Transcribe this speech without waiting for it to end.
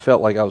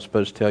Felt like I was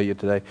supposed to tell you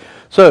today.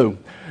 So,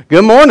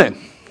 good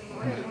morning.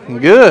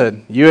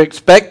 Good. You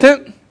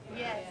expectant?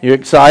 Yes. You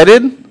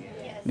excited?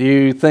 Yes. Do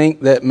you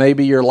think that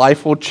maybe your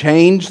life will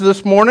change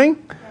this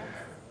morning?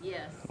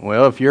 Yes.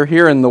 Well, if you're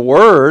hearing the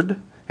Word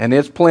and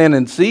it's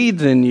planting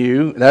seeds in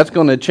you, that's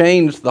going to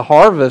change the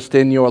harvest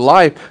in your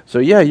life. So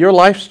yeah, your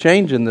life's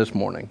changing this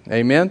morning.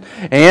 Amen.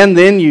 And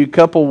then you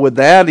couple with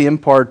that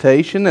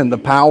impartation and the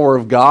power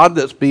of God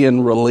that's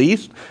being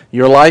released.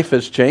 Your life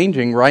is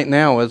changing right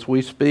now as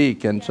we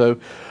speak. And so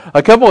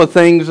a couple of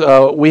things,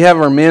 we have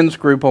our men's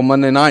group on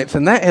Monday nights,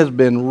 and that has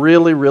been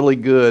really, really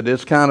good.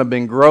 It's kind of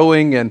been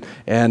growing,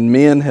 and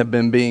men have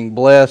been being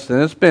blessed,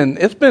 and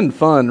it's been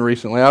fun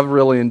recently. I've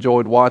really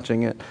enjoyed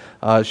watching it.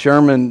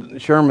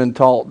 Sherman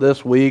taught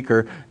this week,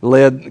 or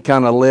led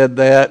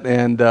that,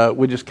 and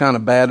we just kind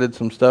of batted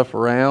some stuff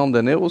around,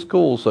 and it was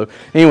cool. So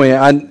anyway,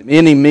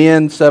 any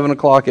men, 7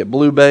 o'clock at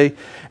Blue Bay,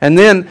 and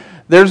then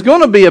there's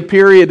going to be a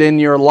period in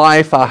your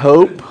life, I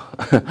hope,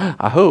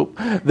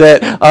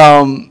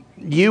 that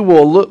you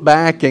will look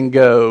back and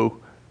go,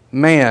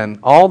 man,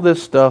 all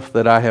this stuff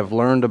that I have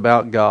learned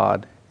about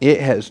God,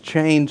 it has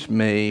changed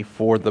me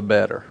for the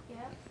better.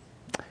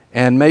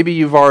 And maybe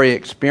you've already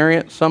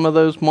experienced some of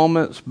those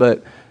moments,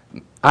 but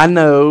I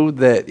know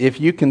that if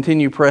you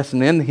continue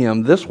pressing into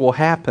Him, this will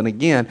happen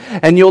again.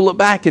 And you'll look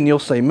back and you'll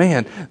say,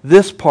 man,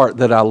 this part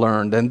that I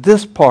learned, and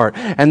this part,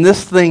 and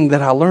this thing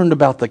that I learned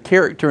about the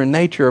character and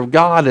nature of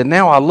God, and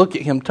now I look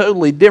at Him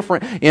totally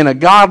different in a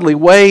godly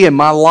way, and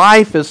my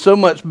life is so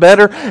much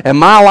better, and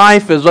my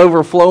life is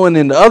overflowing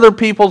into other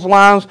people's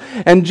lives.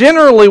 And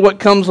generally what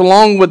comes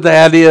along with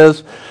that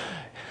is,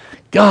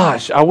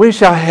 gosh, I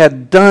wish I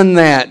had done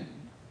that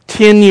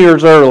 10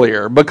 years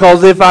earlier,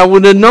 because if I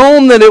would have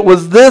known that it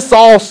was this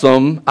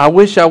awesome, I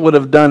wish I would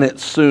have done it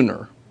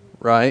sooner,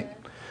 right?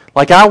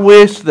 Like I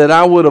wish that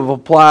I would have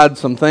applied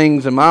some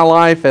things in my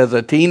life as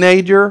a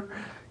teenager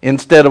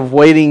instead of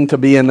waiting to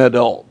be an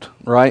adult,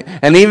 right?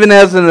 And even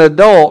as an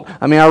adult,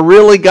 I mean, I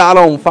really got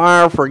on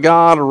fire for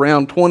God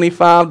around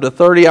 25 to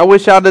 30. I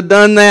wish I'd have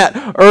done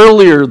that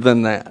earlier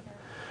than that.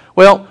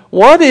 Well,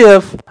 what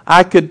if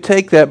I could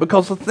take that,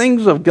 because the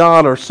things of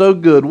God are so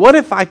good, what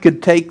if I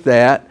could take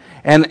that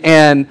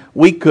and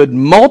we could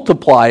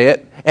multiply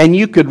it, and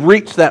you could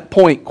reach that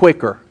point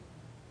quicker?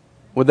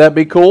 Would that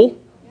be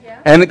cool? Yeah.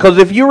 And because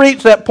if you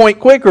reach that point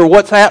quicker,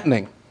 what's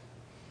happening?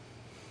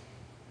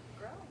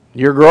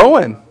 You're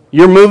growing.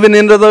 You're moving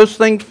into those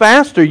things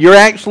faster. You're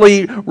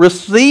actually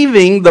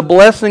receiving the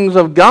blessings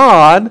of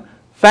God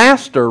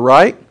faster,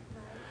 right?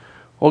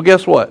 Well,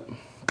 guess what?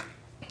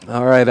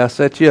 All right, I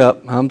set you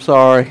up. I'm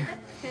sorry.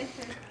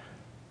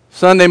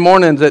 Sunday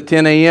mornings at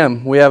 10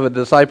 a.m., we have a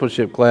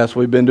discipleship class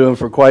we've been doing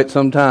for quite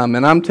some time.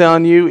 And I'm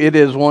telling you, it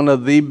is one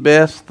of the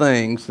best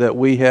things that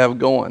we have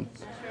going.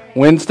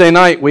 Wednesday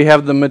night, we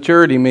have the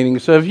maturity meeting.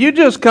 So if you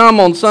just come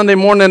on Sunday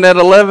morning at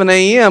 11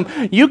 a.m.,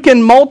 you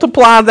can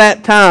multiply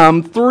that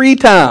time 3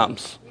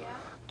 times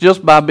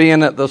just by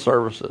being at the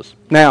services.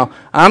 Now,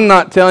 I'm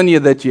not telling you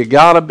that you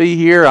got to be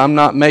here. I'm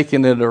not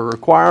making it a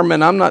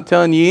requirement. I'm not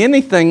telling you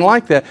anything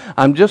like that.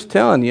 I'm just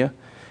telling you,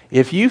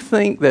 if you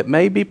think that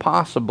maybe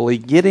possibly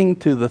getting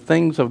to the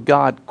things of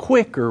God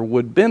quicker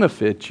would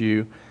benefit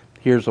you,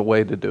 here's a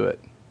way to do it.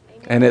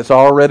 Amen. And it's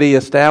already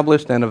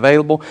established and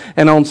available.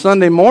 And on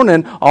Sunday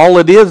morning, all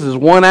it is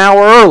 1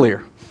 hour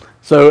earlier.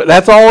 So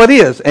that's all it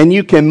is. And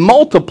you can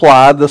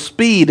multiply the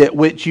speed at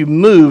which you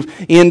move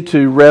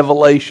into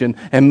revelation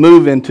and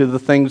move into the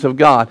things of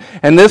God.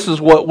 And this is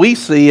what we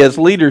see as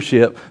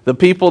leadership. The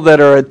people that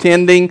are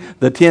attending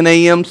the 10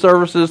 a.m.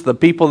 services, the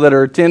people that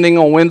are attending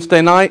on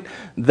Wednesday night,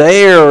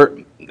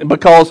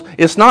 because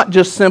it's not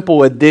just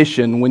simple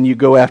addition when you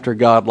go after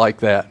God like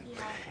that.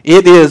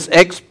 It is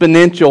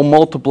exponential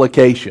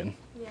multiplication.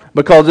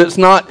 Because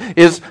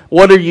it's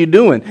what are you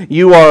doing?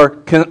 You are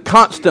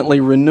constantly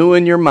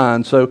renewing your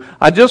mind. So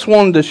I just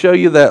wanted to show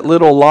you that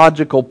little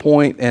logical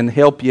point and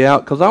help you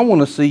out, because I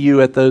want to see you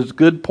at those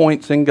good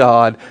points in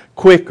God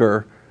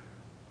quicker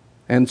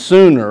and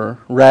sooner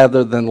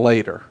rather than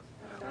later.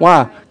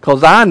 Why?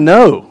 Because I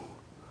know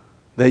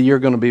that you're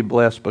going to be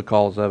blessed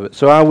because of it.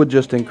 So I would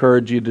just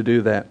encourage you to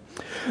do that.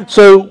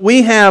 So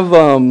we have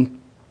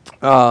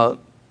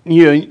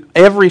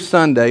every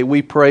Sunday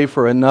we pray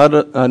for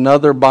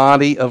another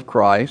body of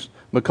Christ,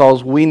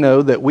 because we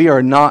know that we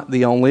are not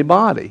the only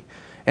body.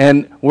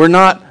 And we're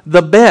not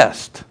the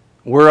best.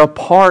 We're a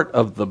part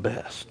of the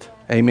best.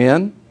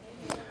 Amen?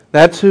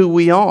 That's who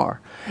we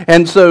are.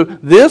 And so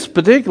this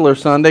particular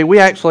Sunday, we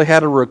actually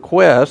had a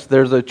request.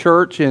 There's a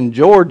church in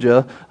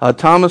Georgia,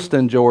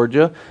 Thomaston,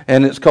 Georgia,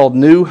 and it's called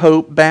New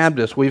Hope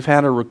Baptist. We've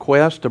had a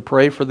request to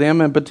pray for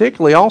them, and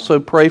particularly also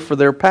pray for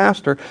their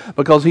pastor,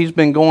 because he's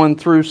been going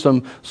through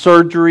some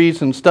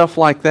surgeries and stuff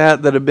like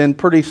that have been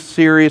pretty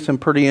serious and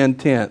pretty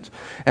intense.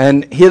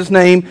 And his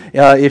name,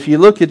 if you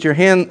look at your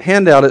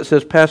handout, it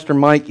says Pastor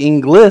Mike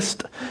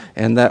Englist,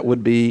 and that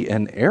would be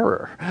an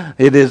error.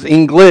 It is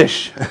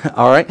English,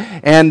 all right?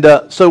 And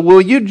so will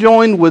you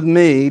join with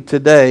me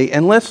today,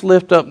 and let's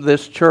lift up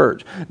this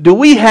church. Do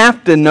we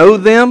have to know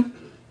them?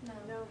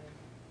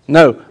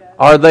 No. No.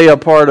 Are they a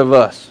part of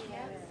us?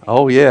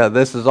 Oh yeah,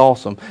 this is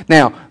awesome.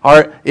 Now,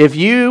 if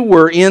you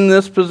were in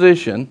this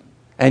position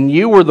and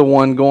you were the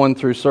one going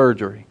through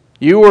surgery,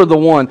 you were the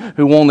one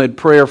who wanted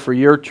prayer for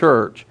your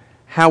church,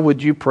 how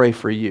would you pray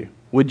for you?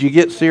 Would you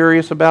get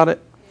serious about it?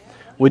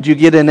 Would you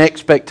get an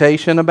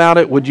expectation about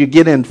it? Would you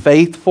get in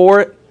faith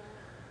for it?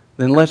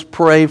 Then let's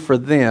pray for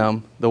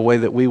them the way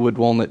that we would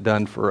want it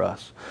done for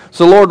us.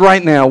 So Lord,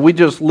 right now, we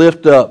just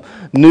lift up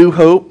New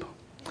Hope.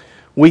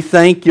 We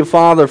thank you,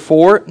 Father,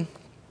 for it.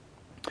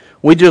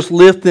 We just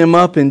lift them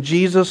up in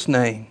Jesus'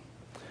 name.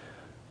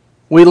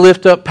 We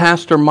lift up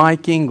Pastor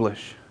Mike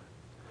English.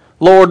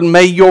 Lord,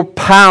 may your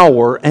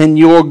power and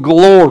your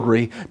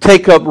glory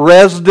take up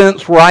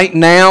residence right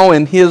now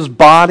in his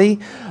body.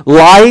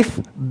 Life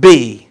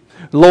be.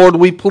 Lord,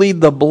 we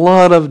plead the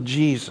blood of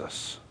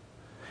Jesus.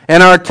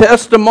 And our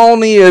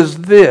testimony is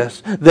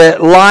this,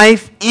 that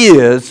life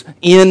is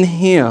in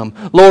him.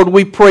 Lord,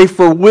 we pray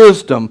for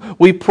wisdom.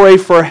 We pray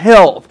for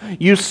health.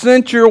 You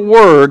sent your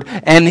word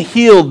and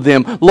healed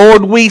them.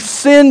 Lord, we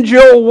send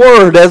your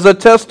word as a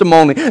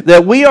testimony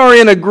that we are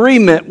in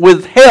agreement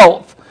with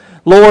health.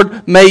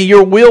 Lord, may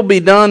your will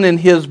be done in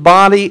his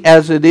body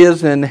as it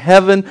is in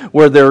heaven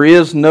where there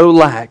is no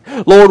lack.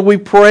 Lord, we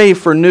pray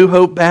for New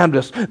Hope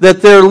Baptist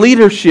that their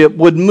leadership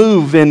would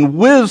move in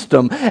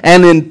wisdom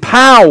and in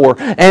power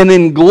and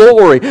in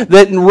glory,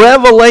 that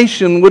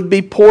revelation would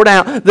be poured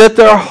out, that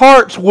their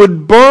hearts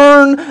would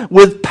burn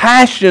with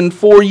passion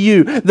for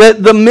you,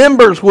 that the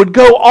members would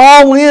go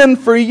all in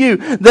for you,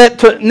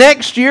 that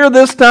next year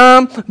this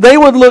time they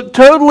would look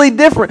totally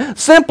different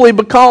simply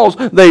because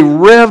they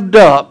revved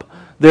up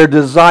their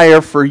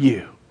desire for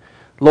you.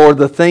 Lord,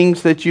 the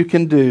things that you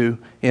can do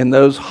in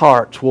those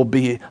hearts will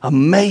be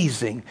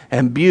amazing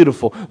and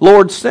beautiful.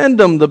 Lord, send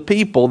them the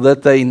people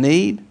that they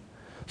need.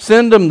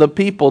 Send them the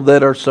people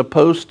that are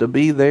supposed to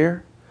be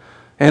there.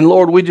 And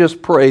Lord, we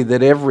just pray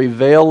that every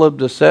veil of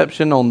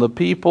deception on the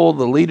people,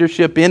 the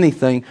leadership,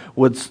 anything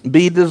would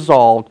be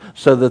dissolved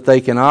so that they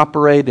can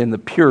operate in the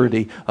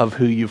purity of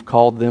who you've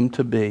called them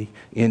to be.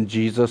 In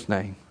Jesus'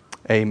 name,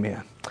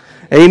 amen.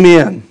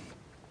 Amen.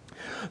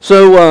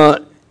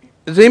 So,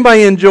 is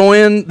anybody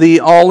enjoying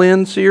the All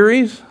In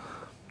series?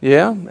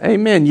 Yeah?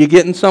 Amen. You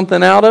getting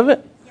something out of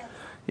it? Yes.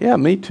 Yeah,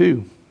 me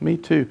too. Me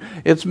too.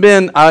 It's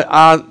been,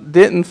 I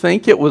didn't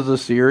think it was a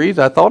series.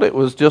 I thought it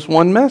was just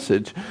one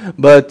message.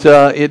 But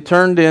it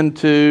turned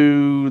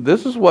into,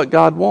 this is what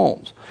God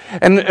wants.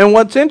 And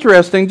what's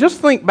interesting, just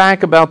think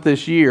back about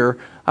this year.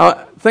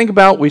 Think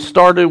about we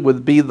started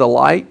with Be the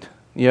Light.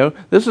 You know,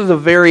 this is a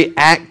very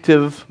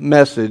active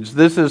message.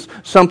 This is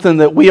something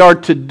that we are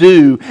to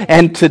do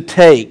and to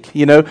take.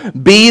 You know,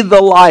 be the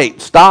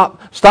light.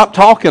 Stop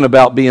talking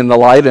about being the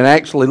light and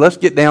actually let's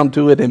get down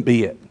to it and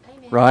be it.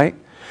 Amen. Right?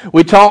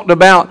 We talked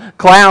about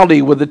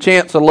cloudy with the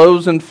chance of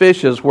loaves and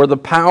fishes, where the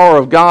power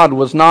of God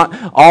was not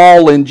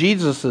all in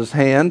Jesus'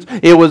 hands.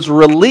 It was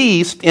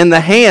released in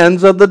the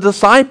hands of the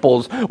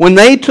disciples. When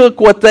they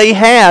took what they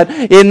had,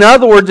 in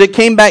other words, it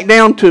came back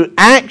down to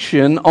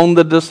action on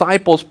the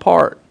disciples'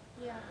 part.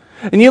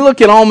 And you look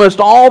at almost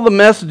all the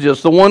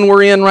messages, the one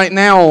we're in right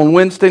now on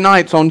Wednesday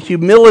nights on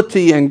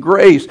humility and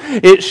grace,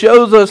 it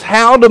shows us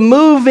how to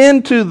move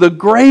into the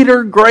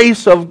greater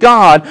grace of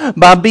God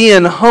by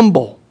being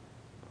humble.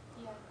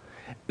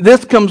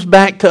 This comes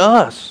back to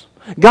us.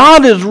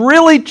 God is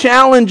really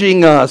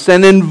challenging us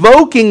and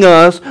invoking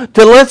us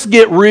to let's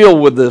get real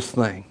with this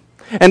thing.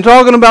 And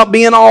talking about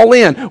being all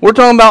in. We're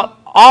talking about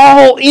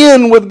all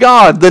in with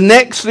God. The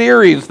next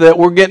series that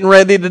we're getting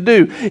ready to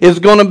do is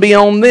going to be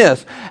on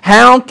this.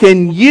 How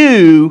can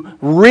you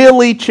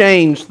really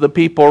change the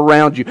people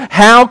around you?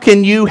 How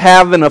can you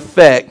have an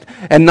effect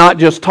and not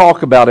just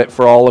talk about it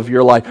for all of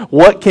your life?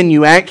 What can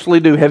you actually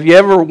do? Have you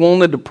ever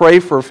wanted to pray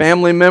for a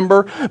family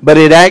member, but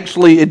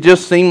it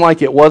just seemed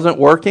like it wasn't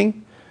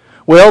working?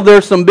 Well,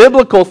 there's some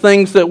biblical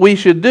things that we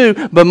should do,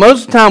 but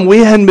most of the time we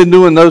hadn't been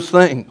doing those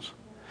things.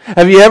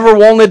 Have you ever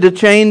wanted to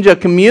change a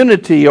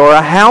community or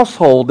a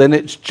household and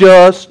it's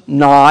just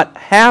not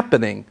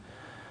happening?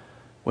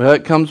 Well,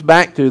 it comes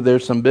back to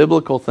there's some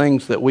biblical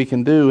things that we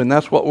can do, and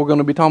that's what we're going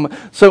to be talking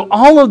about. So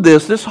all of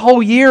this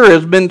whole year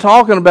has been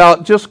talking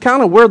about just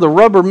kind of where the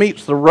rubber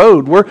meets the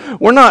road.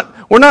 We're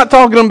not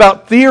talking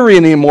about theory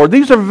anymore.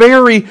 These are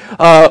very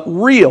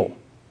real,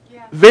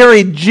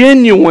 very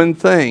genuine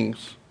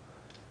things,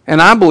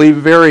 and I believe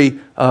very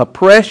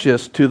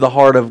precious to the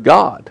heart of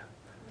God.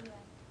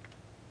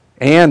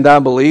 And I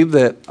believe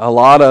that a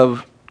lot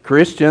of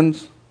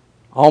Christians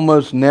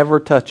almost never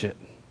touch it.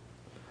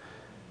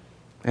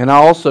 And I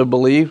also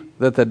believe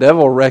that the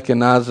devil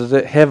recognizes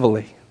it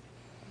heavily.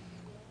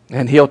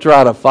 And he'll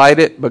try to fight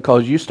it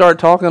because you start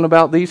talking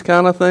about these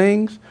kind of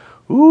things,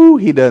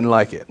 he doesn't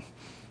like it.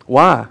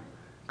 Why?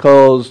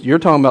 Because you're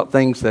talking about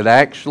things that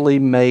actually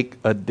make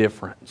a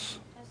difference.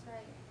 That's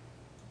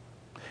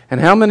right. And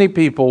how many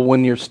people,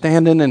 when you're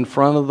standing in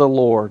front of the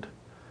Lord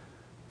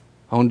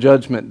on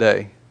Judgment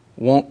Day,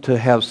 want to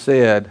have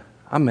said,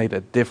 I made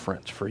a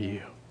difference for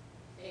you.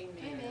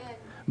 Amen.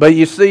 But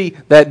you see,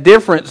 that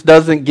difference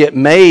doesn't get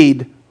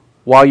made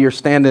while you're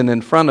standing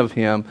in front of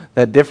Him,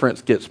 that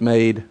difference gets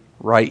made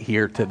right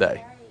here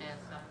today.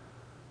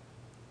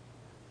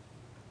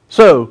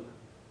 So,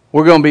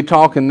 we're going to be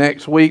talking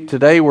next week.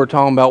 Today we're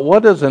talking about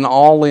what does an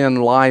all-in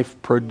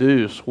life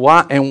produce?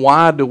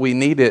 Why do we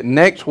need it?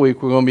 Next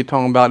week we're going to be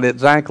talking about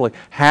exactly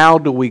how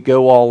do we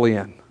go all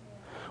in?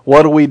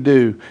 What do we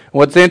do?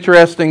 What's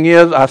interesting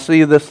is I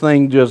see this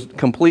thing just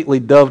completely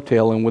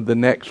dovetailing with the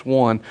next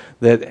one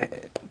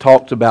that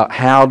talks about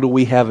how do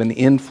we have an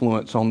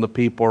influence on the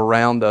people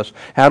around us?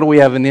 How do we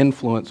have an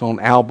influence on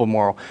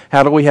Albemarle?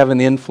 How do we have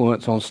an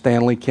influence on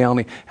Stanley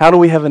County? How do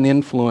we have an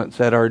influence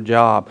at our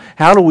job?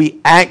 How do we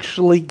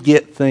actually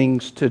get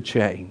things to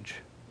change?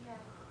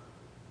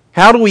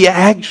 How do we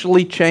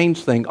actually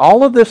change things?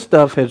 All of this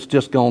stuff has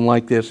just gone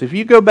like this. If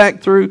you go back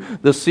through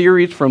the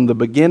series from the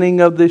beginning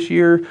of this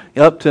year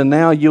up to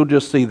now, you'll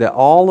just see that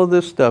all of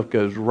this stuff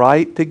goes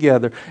right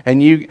together.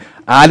 And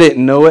I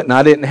didn't know it, and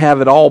I didn't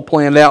have it all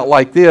planned out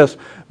like this,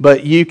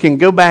 but you can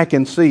go back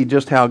and see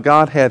just how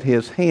God had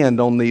His hand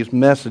on these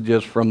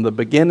messages from the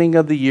beginning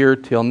of the year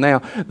till now.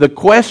 The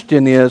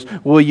question is,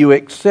 will you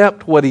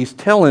accept what He's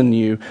telling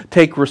you,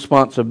 take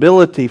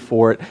responsibility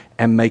for it,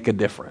 and make a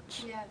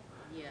difference?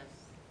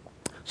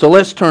 So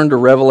let's turn to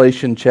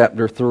Revelation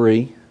chapter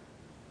 3.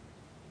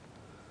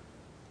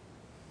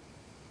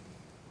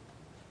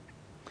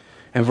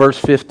 And verse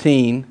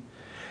 15.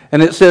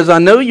 And it says, I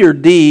know your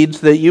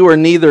deeds, that you are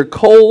neither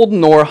cold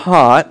nor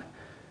hot.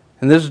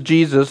 And this is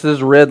Jesus, this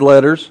is red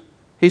letters.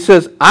 He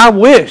says, I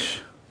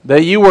wish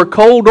that you were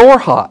cold or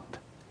hot.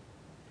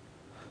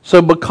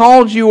 So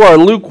because you are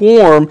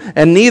lukewarm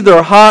and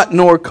neither hot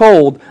nor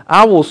cold,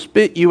 I will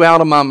spit you out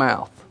of my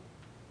mouth.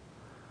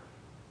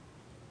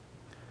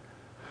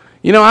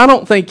 You know, I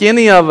don't think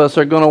any of us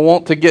are going to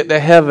want to get to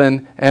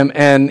heaven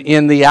and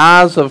in the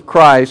eyes of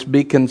Christ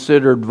be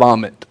considered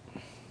vomit.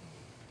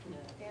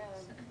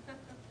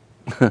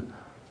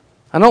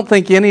 I don't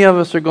think any of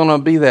us are going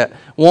to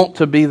want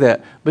to be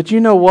that. But you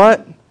know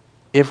what?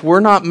 If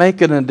we're not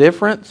making a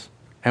difference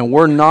and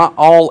we're not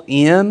all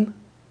in,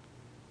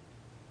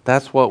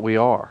 that's what we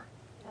are.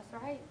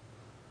 That's right.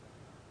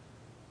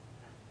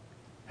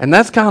 And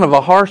that's kind of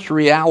a harsh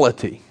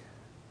reality.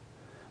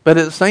 But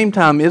at the same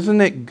time,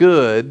 isn't it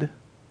good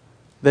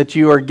that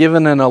you are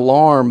given an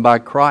alarm by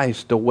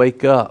Christ to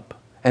wake up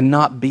and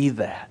not be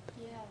that?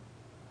 Yeah.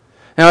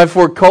 Now, if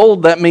we're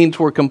cold, that means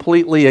we're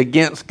completely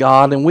against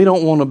God, and we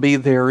don't want to be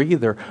there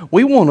either.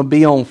 We want to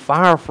be on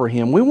fire for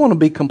Him. We want to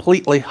be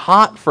completely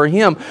hot for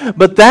Him.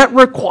 But that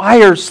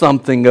requires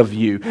something of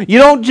you. You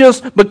don't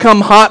just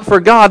become hot for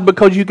God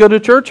because you go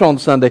to church on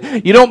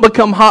Sunday. You don't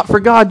become hot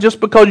for God just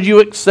because you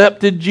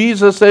accepted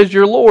Jesus as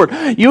your Lord.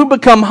 You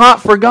become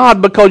hot for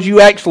God because you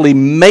actually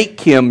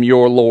make Him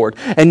your Lord,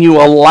 and you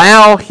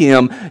allow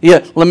Him.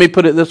 Yeah, let me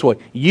put it this way.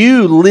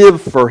 You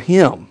live for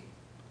Him,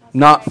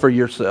 not for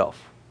yourself.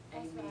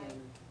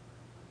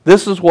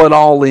 This is what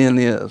all in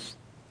is.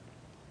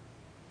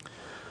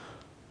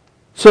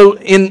 So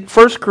in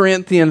 1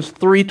 Corinthians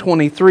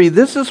 3:23,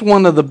 this is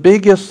one of the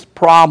biggest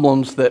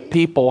problems that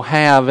people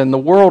have, and the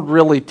world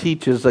really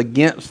teaches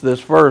against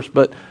this verse.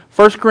 But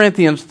 1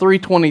 Corinthians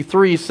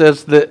 3:23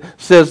 says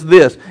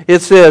this.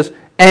 It says,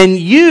 and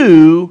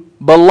you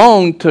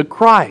belong to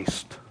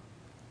Christ.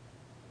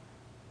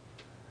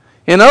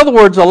 In other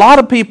words, a lot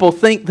of people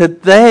think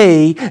that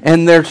they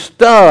and their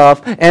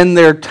stuff and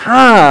their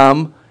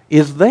time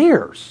is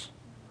theirs.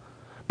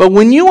 But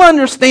when you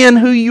understand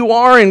who you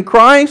are in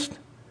Christ,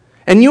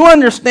 and you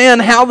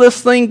understand how this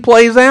thing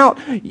plays out,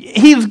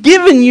 He's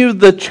given you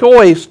the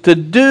choice to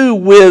do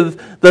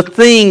with the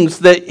things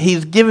that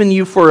He's given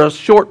you for a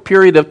short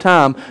period of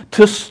time,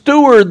 to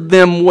steward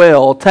them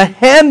well, to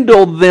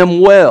handle them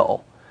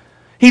well.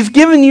 He's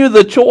given you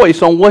the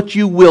choice on what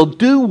you will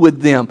do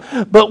with them.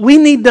 But we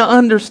need to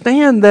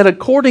understand that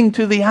according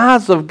to the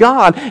eyes of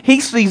God, He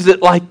sees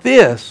it like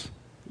this.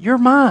 You're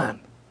mine.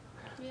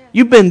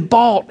 You've been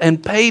bought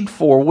and paid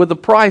for with a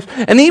price.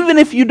 And even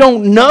if you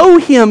don't know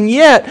Him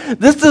yet,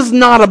 this is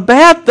not a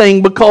bad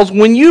thing, because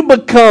when you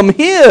become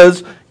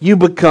His, you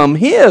become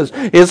His.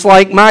 It's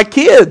like my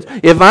kids.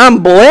 If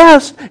I'm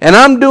blessed and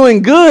I'm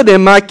doing good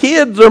and my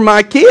kids are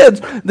my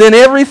kids, then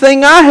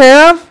everything I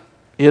have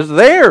is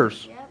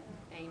theirs.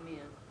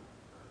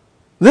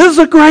 This is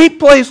a great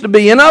place to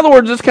be. In other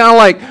words, it's kind of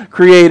like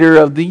creator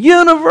of the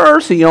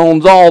universe. He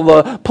owns all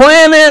the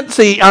planets.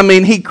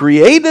 He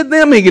created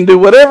them. He can do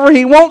whatever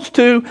He wants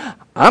to.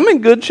 I'm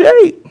in good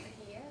shape.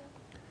 Yeah.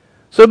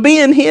 So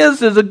being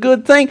His is a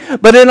good thing.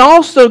 But it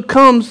also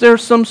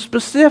there's some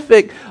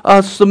specific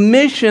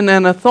submission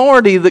and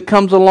authority that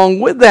comes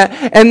along with that.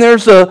 And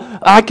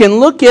I can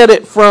look at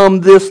it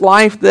from this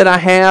life that I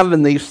have,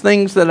 and these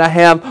things that I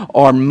have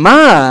are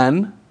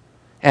mine.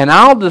 And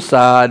I'll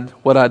decide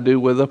what I do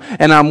with them.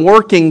 And I'm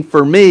working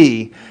for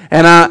me.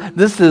 And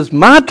this is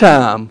my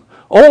time.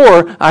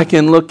 Or I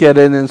can look at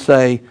it and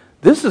say,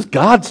 this is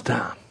God's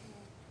time.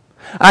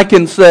 I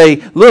can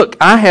say, look,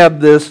 I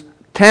have this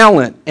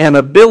talent and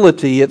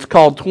ability. It's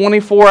called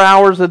 24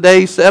 hours a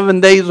day, 7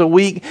 days a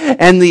week,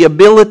 and the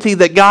ability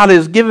that God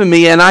has given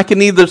me. And I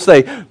can either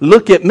say,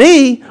 look at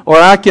me, or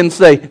I can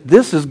say,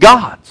 this is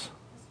God's.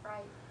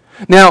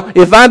 Now,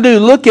 if I do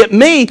look at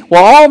me,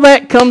 well, all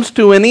that comes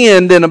to an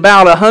end in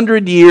about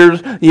 100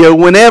 years.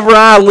 Whenever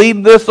I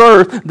leave this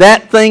earth,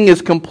 that thing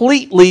is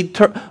completely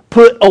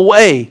put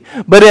away.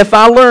 But if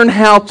I learn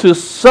how to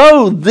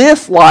sow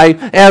this life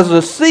as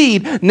a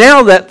seed,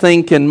 now that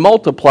thing can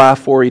multiply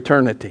for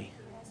eternity.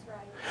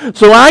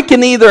 So I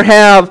can either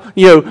have,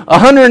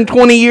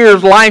 120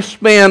 years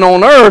lifespan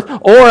on earth,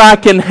 or I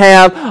can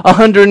have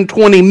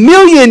 120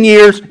 million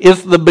years.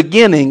 Is the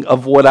beginning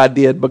of what I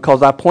did,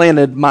 because I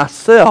planted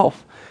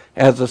myself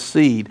as a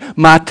seed,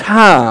 my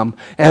time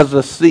as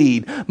a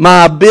seed,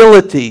 my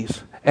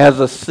abilities as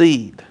a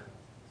seed.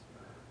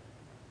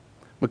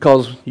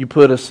 Because you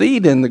put a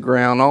seed in the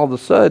ground, all of a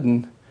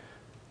sudden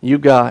you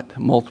got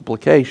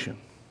multiplication.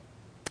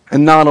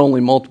 And not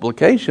only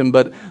multiplication,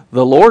 but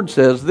the Lord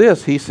says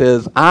this. He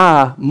says,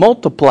 I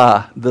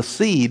multiply the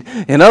seed.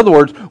 In other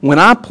words, when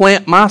I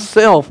plant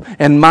myself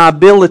and my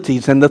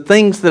abilities and the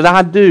things that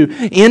I do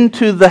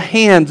into the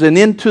hands and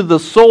into the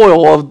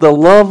soil of the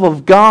love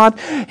of God,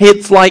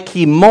 it's like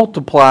He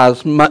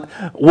multiplies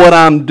what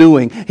I'm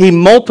doing. He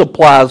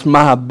multiplies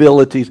my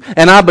abilities.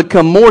 And I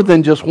become more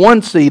than just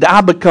one seed.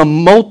 I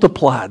become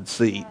multiplied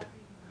seed.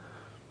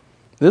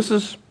 This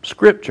is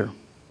Scripture.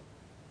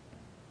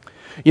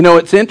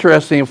 It's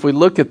interesting if we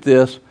look at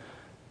this.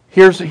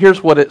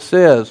 Here's what it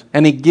says.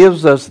 And He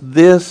gives us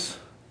this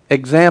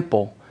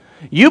example.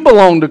 You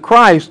belong to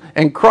Christ,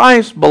 and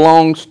Christ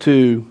belongs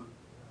to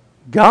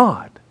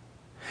God.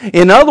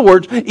 In other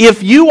words,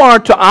 if you are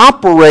to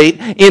operate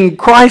in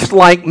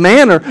Christ-like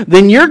manner,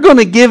 then you're going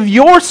to give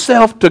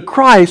yourself to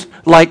Christ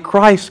like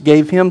Christ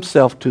gave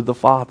Himself to the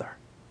Father.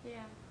 Yeah.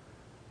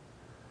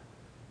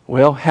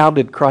 Well, how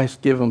did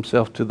Christ give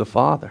Himself to the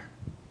Father?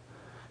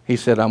 He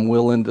said, I'm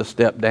willing to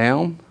step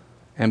down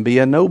and be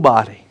a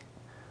nobody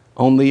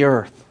on the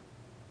earth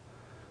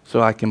so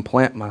I can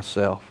plant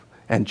myself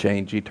and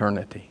change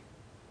eternity.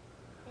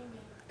 Amen.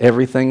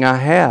 Everything I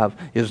have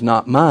is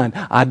not mine.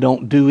 I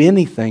don't do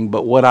anything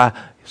but what I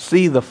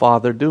see the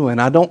Father doing.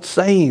 I don't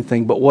say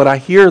anything but what I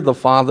hear the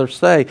Father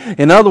say.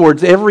 In other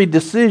words, every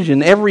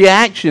decision, every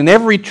action,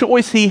 every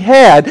choice He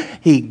had,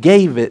 He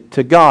gave it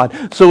to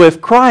God. So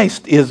if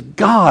Christ is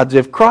God's,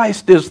 if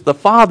Christ is the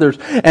Father's,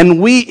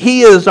 and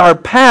He is our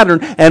pattern,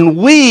 and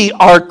we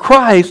are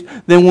Christ,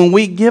 then when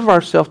we give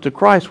ourselves to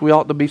Christ, we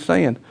ought to be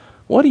saying,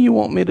 what do you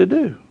want me to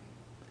do?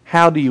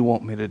 How do you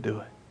want me to do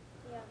it?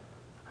 Yeah.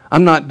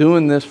 I'm not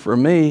doing this for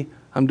me.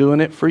 I'm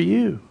doing it for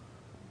you.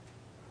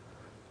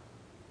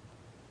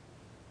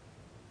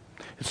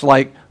 It's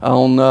like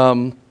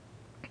on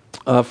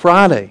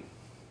Friday.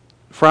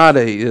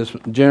 Friday is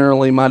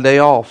generally my day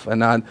off,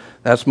 and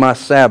that's my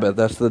Sabbath.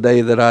 That's the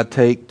day that I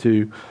take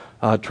to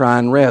try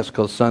and rest,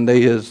 because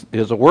Sunday is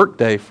a work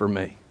day for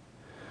me.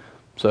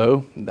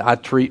 So I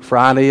treat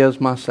Friday as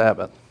my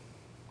Sabbath.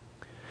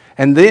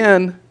 And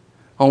then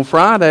on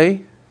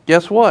Friday,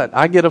 guess what?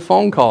 I get a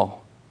phone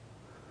call.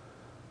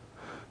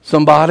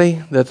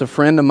 Somebody that's a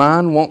friend of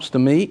mine wants to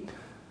meet,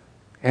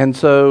 and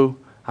so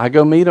I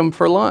go meet them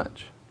for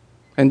lunch.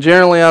 And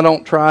generally I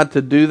don't try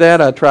to do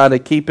that. I try to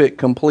keep it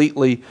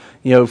completely,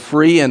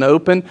 free and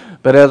open.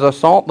 But as I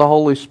sought the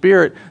Holy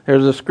Spirit,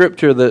 there's a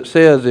scripture that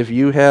says if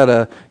you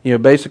had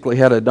basically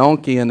had a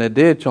donkey in a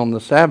ditch on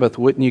the Sabbath,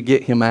 wouldn't you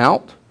get him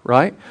out?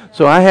 Right?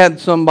 So I had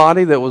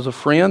somebody that was a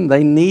friend.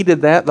 They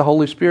needed that. The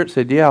Holy Spirit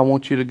said, yeah, I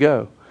want you to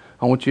go.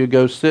 I want you to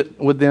go sit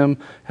with them,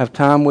 have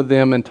time with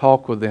them, and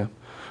talk with them.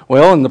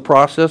 Well, in the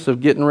process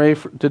of getting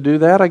ready to do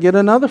that, I get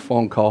another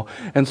phone call,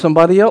 and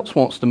somebody else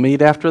wants to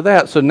meet after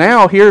that. So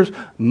now here's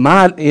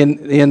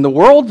in the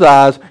world's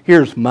eyes,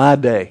 here's my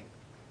day.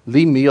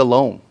 Leave me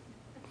alone.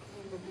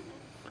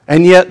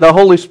 And yet the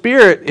Holy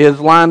Spirit is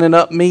lining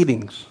up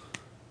meetings.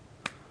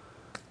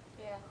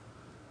 Yeah.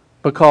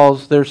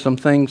 Because there's some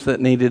things that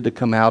needed to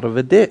come out of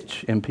a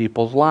ditch in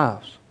people's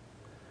lives.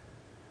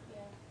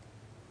 Yeah.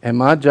 And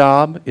my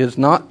job is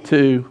not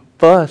to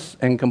fuss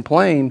and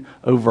complain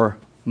over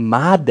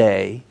my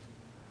day,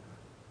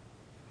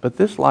 but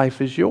this life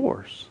is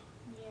yours.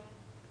 Yeah.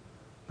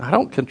 I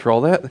don't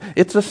control that.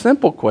 It's a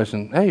simple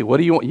question. Hey, what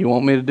do you want? You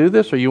want me to do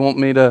this, or you want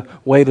me to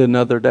wait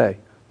another day?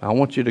 I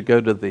want you to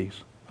go to these.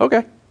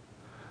 Okay.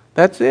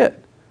 That's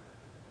it.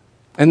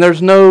 And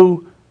there's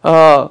no,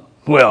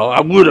 well,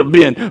 I would have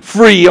been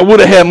free. I would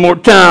have had more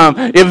time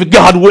if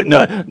God wouldn't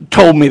have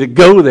told me to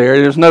go there.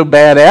 There's no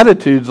bad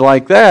attitudes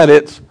like that.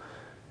 It's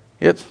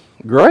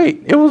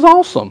great. It was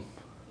awesome.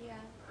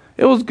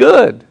 It was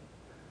good.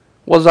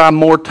 Was I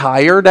more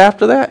tired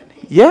after that?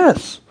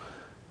 Yes.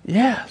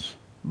 Yes.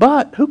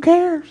 But who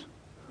cares?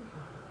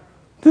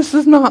 This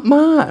is not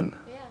mine.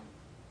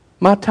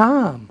 My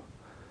time.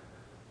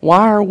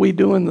 Why are we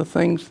doing the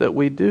things that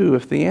we do?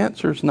 If the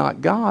answer is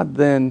not God,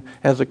 then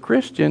as a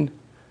Christian,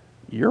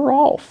 you're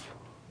off.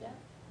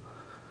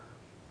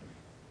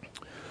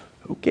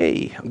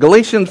 Okay.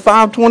 Galatians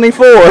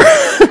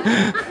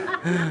 5:24.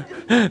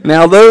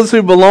 Now those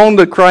who belong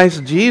to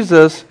Christ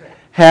Jesus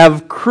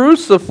have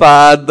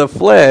crucified the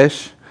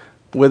flesh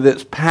with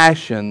its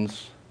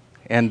passions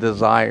and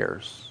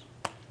desires.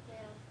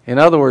 In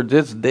other words,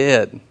 it's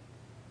dead.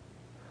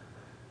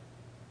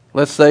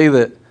 Let's say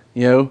that,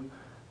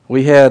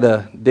 we had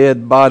a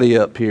dead body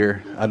up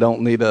here. I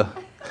don't need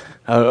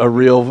a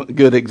real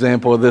good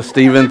example of this,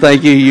 Stephen.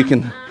 Thank you. You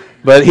can,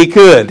 but he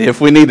could if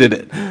we needed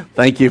it.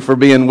 Thank you for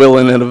being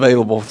willing and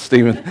available,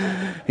 Stephen,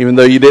 even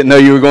though you didn't know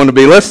you were going to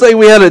be. Let's say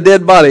we had a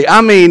dead body.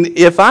 I mean,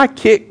 if I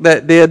kicked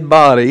that dead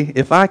body,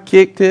 if I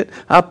kicked it,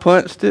 I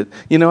punched it,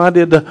 I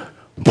did the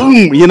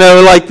boom,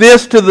 like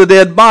this to the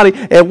dead body,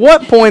 at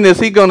what point is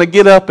he going to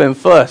get up and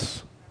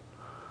fuss?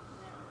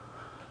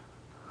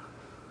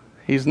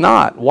 He's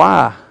not.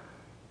 Why?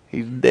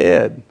 He's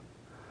dead.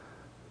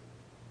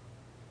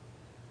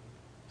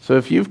 So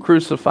if you've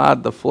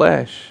crucified the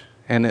flesh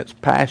and its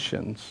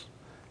passions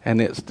and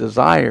its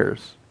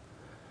desires,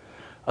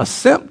 a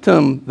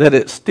symptom that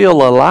it's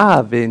still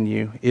alive in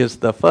you is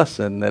the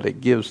fussing that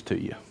it gives to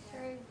you.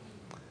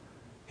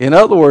 In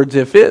other words,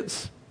 if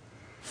it's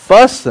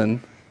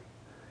fussing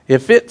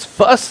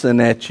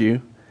at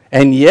you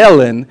and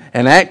yelling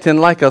and acting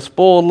like a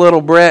spoiled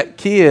little brat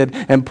kid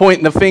and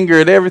pointing the finger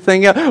at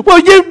everything else, well,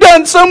 you've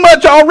done so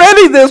much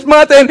already this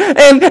month and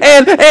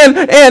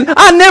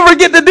I never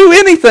get to do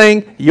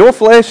anything. Your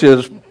flesh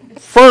is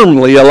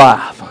firmly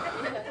alive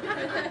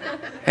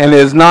and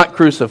is not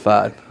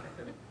crucified.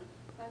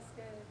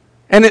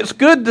 And it's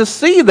good to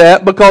see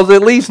that because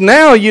at least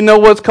now you know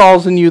what's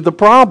causing you the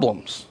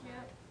problems.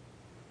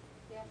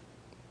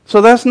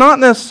 So that's not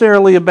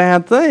necessarily a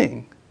bad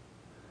thing.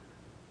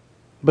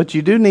 But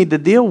you do need to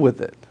deal with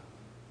it.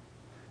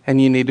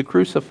 And you need to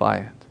crucify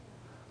it.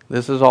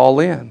 This is all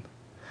in.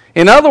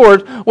 In other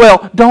words,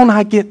 well, don't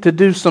I get to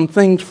do some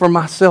things for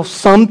myself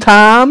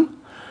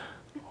sometime?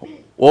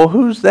 Well,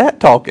 who's that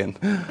talking?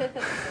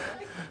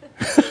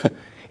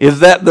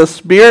 Is that the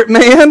spirit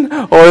man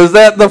or is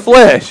that the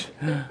flesh?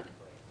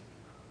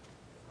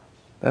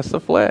 That's the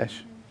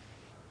flesh.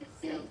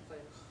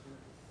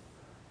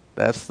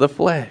 That's the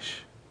flesh.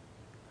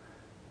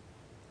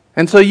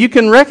 And so you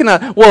can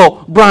recognize,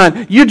 well,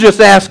 Brian, you're just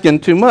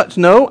asking too much.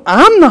 No,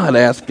 I'm not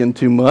asking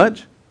too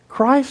much.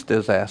 Christ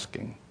is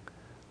asking.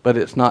 But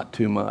it's not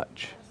too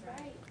much.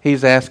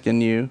 He's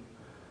asking you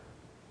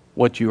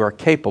what you are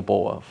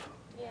capable of.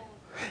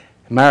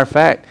 Matter of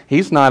fact,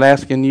 He's not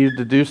asking you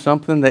to do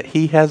something that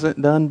He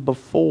hasn't done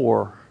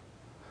before.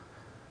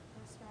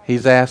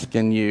 He's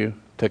asking you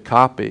to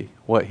copy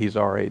what He's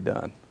already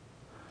done.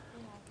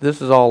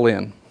 This is all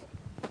in.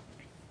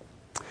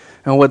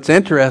 And what's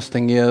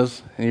interesting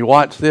is, and you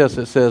watch this,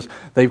 it says,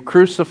 they've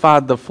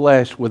crucified the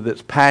flesh with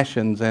its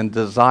passions and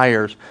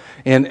desires.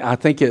 And I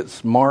think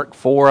it's Mark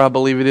 4, I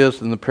believe it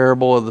is, in the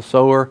parable of the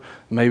sower.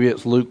 Maybe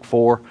it's Luke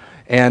 4.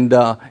 And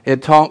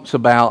it talks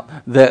about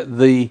that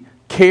the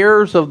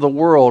cares of the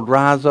world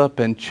rise up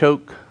and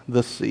choke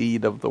the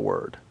seed of the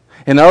word.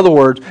 In other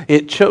words,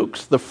 it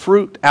chokes the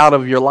fruit out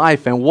of your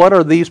life. And what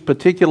are these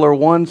particular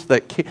ones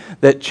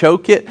that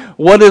choke it?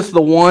 What is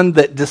the one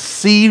that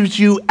deceives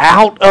you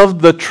out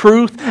of the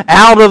truth,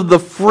 out of the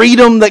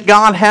freedom that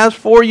God has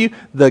for you?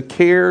 The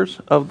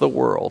cares of the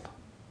world.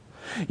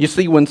 You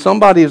see, when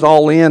somebody is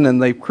all in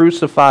and they've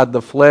crucified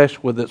the flesh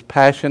with its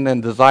passion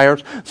and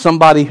desires,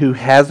 somebody who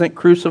hasn't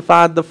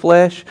crucified the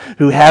flesh,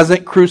 who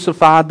hasn't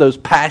crucified those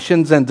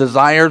passions and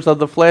desires of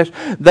the flesh,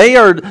 they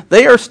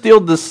are still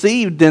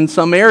deceived in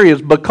some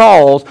areas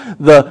because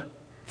the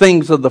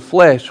things of the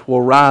flesh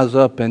will rise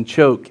up and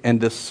choke and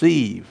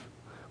deceive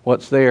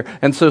what's there.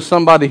 And so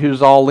somebody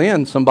who's all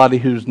in, somebody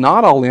who's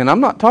not all in, I'm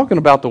not talking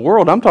about the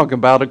world, I'm talking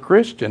about a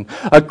Christian.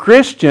 A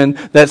Christian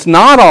that's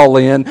not all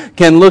in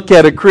can look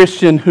at a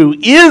Christian who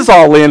is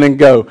all in and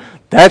go,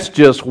 that's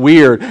just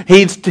weird.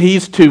 He's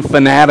too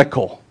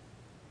fanatical.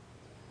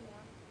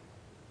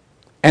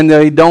 And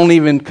they don't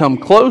even come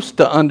close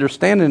to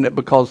understanding it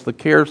because the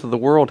cares of the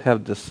world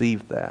have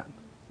deceived that.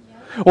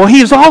 Well,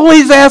 he's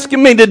always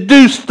asking me to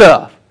do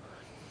stuff.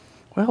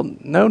 Well,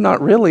 no,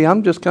 not really.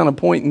 I'm just kind of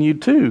pointing you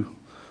to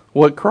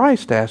what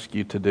Christ asked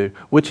you to do,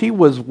 which He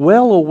was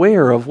well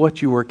aware of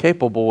what you were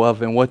capable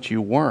of and what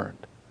you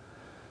weren't.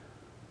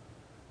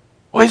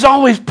 Well, He's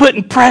always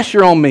putting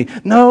pressure on me.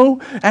 No,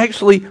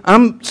 actually,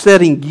 I'm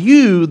setting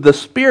you, the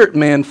spirit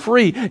man,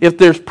 free. If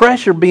there's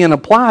pressure being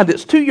applied,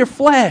 it's to your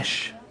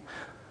flesh.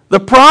 The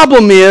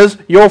problem is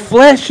your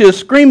flesh is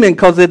screaming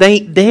because it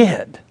ain't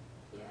dead.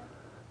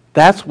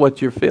 That's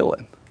what you're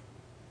feeling.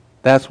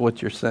 That's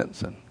what you're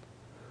sensing.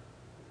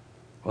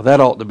 Well,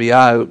 that ought to be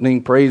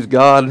eye-opening. Praise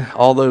God.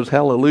 All those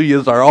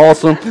hallelujahs are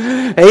awesome.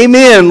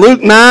 Amen. Luke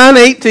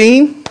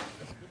 9:18.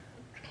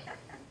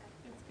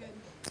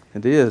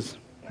 It is.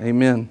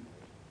 Amen.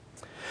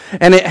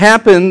 And it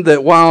happened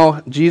that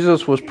while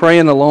Jesus was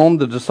praying alone,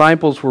 the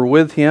disciples were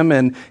with Him,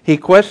 and He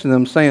questioned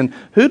them, saying,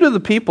 "Who do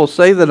the people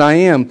say that I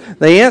am?"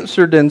 They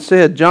answered and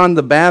said, "John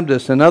the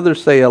Baptist, and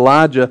others say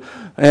Elijah,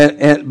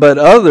 but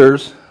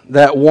others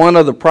that one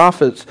of the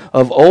prophets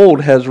of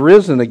old has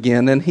risen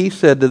again. And he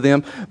said to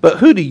them, but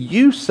who do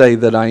you say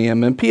that I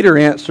am? And Peter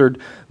answered,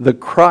 the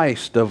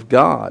Christ of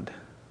God,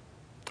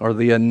 or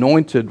the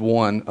anointed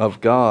one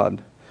of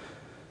God,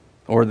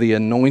 or the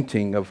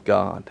anointing of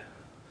God.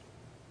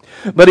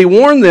 But he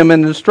warned them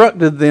and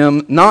instructed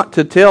them not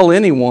to tell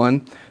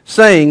anyone,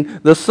 saying,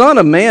 the Son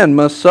of Man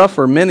must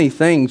suffer many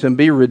things and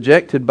be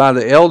rejected by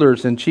the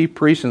elders and chief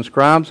priests and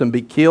scribes and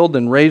be killed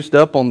and raised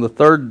up on the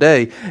third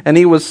day. And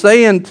he was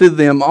saying to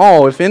them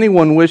all, if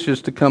anyone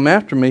wishes to come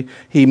after me,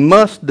 he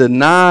must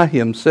deny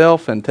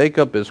himself and take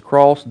up his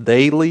cross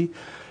daily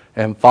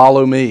and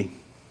follow me.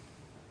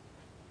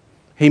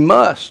 He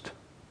must.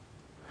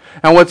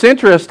 And what's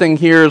interesting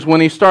here is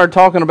when he started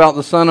talking about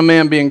the Son of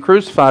Man being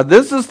crucified,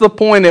 this is the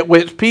point at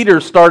which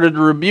Peter started to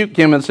rebuke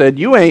him and said,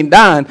 you ain't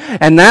dying.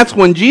 And that's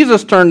when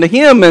Jesus turned to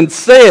him and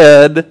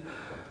said,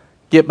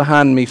 get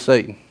behind me,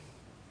 Satan.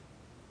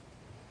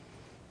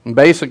 And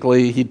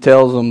basically, he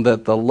tells him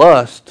that the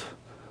lust,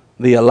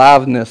 the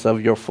aliveness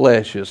of your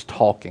flesh is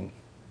talking.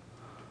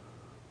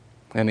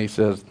 And he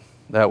says,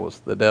 that was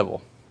the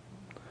devil.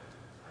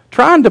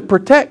 Trying to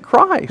protect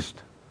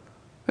Christ.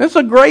 It's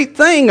a great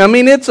thing. I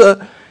mean, it's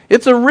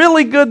a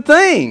really good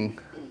thing.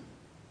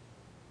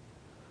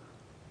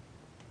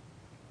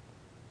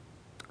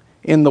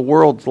 In the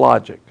world's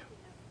logic.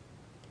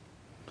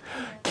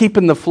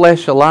 Keeping the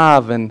flesh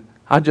alive and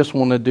I just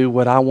want to do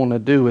what I want to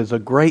do is a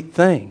great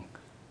thing.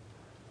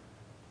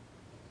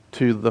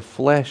 To the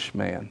flesh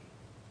man.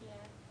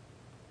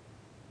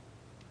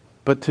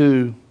 But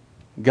to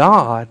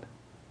God,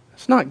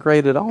 it's not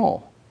great at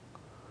all.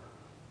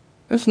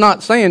 It's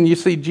not saying, you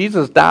see,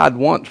 Jesus died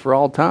once for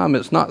all time.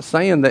 It's not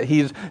saying that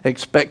he's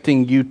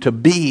expecting you to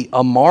be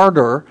a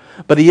martyr,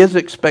 but he is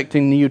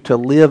expecting you to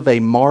live a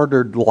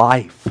martyred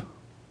life.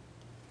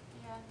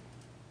 Yeah.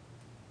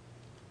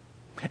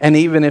 And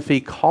even if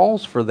he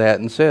calls for that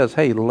and says,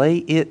 hey, lay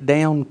it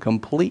down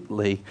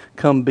completely,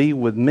 come be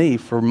with me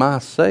for my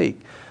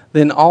sake,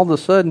 then all of a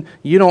sudden,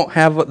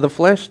 the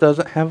flesh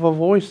doesn't have a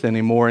voice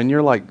anymore, and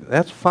you're like,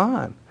 that's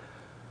fine.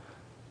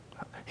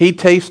 He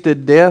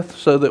tasted death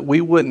so that we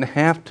wouldn't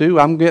have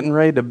to. I'm getting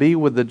ready to be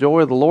with the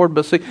joy of the Lord.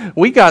 But see,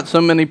 we got so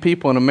many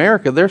people in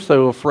America, they're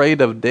so afraid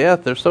of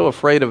death. They're so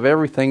afraid of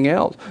everything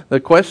else. The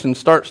question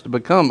starts to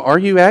become, are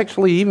you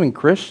actually even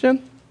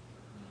Christian?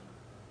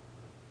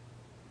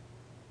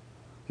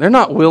 They're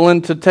not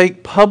willing to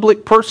take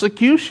public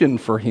persecution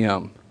for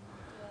him.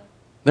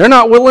 They're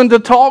not willing to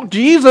talk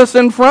Jesus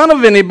in front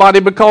of anybody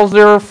because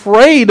they're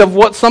afraid of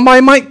what somebody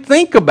might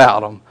think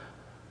about them.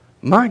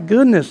 My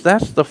goodness,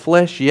 that's the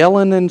flesh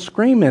yelling and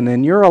screaming,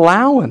 and you're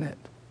allowing it.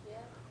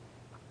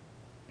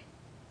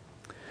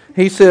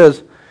 He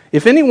says,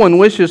 if anyone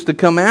wishes to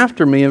come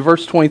after me, in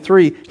verse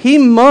 23, he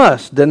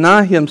must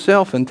deny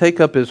himself and take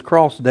up his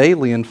cross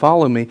daily and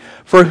follow me.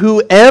 For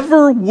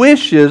whoever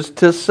wishes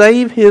to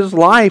save his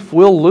life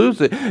will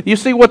lose it. You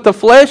see, what the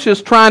flesh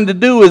is trying to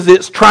do is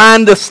it's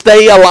trying to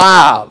stay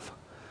alive.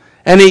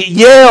 And it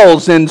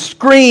yells and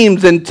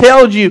screams and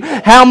tells you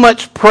how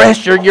much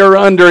pressure you're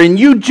under and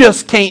you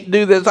just can't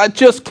do this. I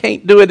just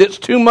can't do it. It's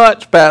too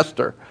much,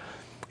 Pastor.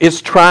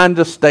 It's trying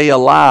to stay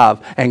alive.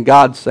 And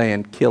God's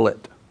saying, kill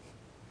it.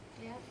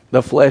 Yeah.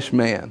 The flesh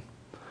man,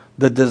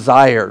 the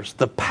desires,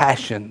 the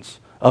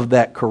passions of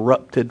that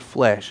corrupted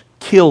flesh,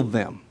 kill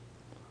them.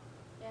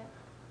 Yeah.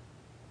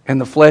 And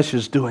the flesh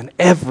is doing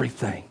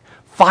everything,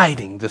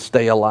 fighting to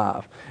stay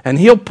alive. And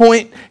he'll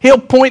point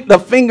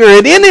the finger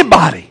at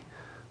anybody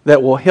that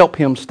will help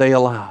him stay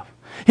alive.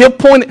 He'll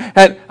point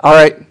at, all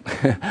right,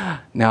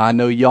 now I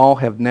know y'all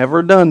have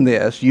never done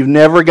this. You've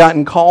never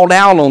gotten called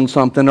out on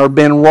something or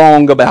been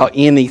wrong about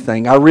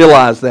anything. I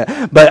realize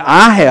that. But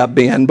I have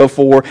been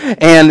before.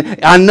 And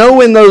I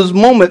know in those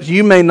moments,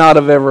 you may not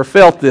have ever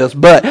felt this,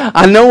 but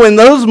I know in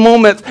those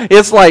moments,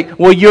 it's like,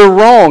 well, you're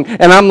wrong.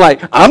 And I'm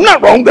like, I'm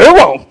not wrong, they're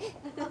wrong.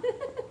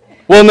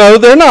 Well, no,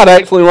 they're not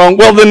actually wrong.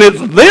 Well, then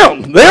it's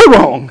them. They're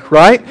wrong,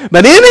 right?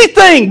 But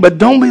anything, but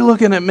don't be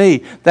looking at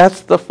me.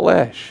 That's the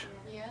flesh.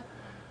 Yeah.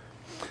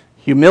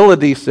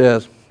 Humility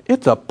says,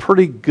 it's a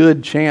pretty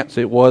good chance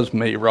it was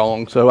me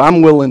wrong, so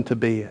I'm willing to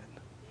be it.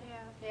 Yeah.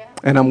 Yeah.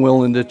 And I'm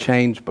willing to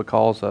change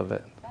because of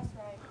it. That's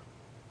right.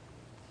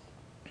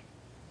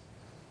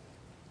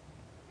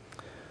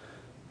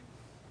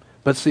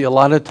 But see, a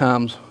lot of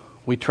times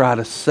we try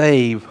to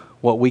save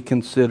what we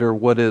consider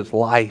what is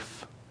life.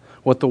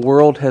 What the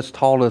world has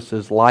taught us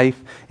is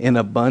life in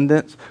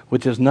abundance,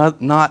 which is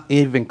not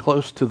even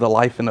close to the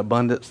life in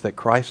abundance that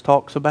Christ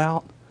talks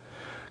about.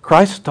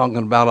 Christ is talking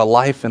about a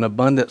life in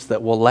abundance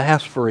that will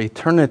last for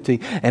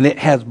eternity, and it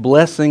has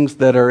blessings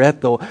that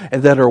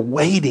are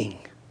waiting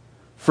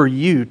for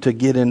you to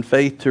get in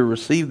faith to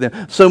receive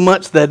them. So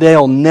much that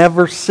they'll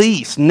never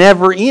cease,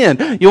 never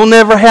end. You'll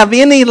never have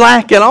any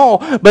lack at all.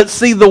 But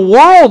see, the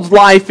world's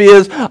life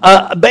is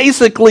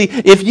basically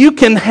if you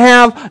can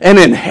have an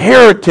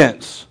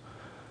inheritance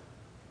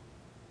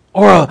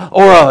or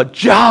a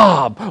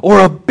job or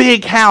a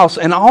big house,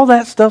 and all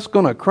that stuff's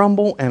going to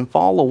crumble and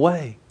fall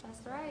away.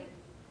 That's right.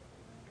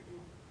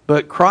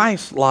 But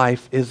Christ's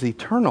life is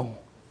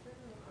eternal.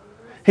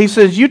 He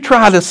says, you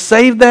try to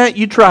save that,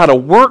 you try to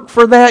work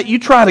for that, you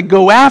try to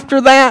go after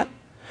that.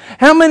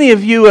 How many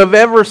of you have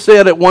ever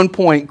said at one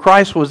point,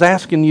 Christ was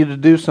asking you to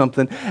do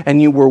something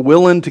and you were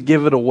willing to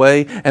give it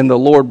away and the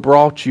Lord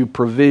brought you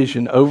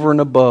provision over and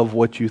above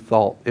what you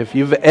thought? If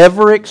you've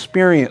ever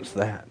experienced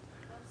that.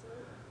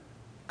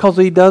 Because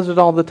He does it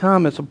all the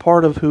time. It's a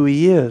part of who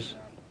He is.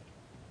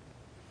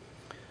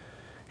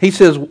 He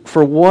says,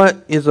 for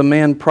what is a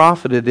man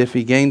profited if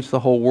he gains the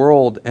whole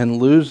world and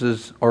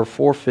loses or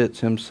forfeits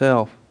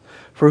himself?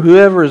 For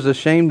whoever is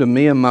ashamed of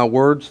me and my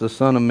words, the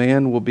Son of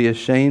Man will be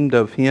ashamed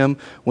of him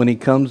when He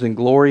comes in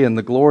glory and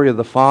the glory of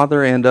the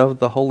Father and of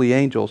the holy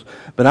angels.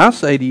 But I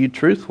say to you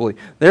truthfully,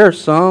 there are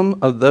some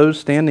of those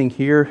standing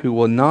here who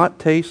will not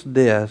taste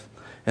death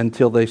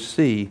until they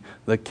see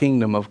the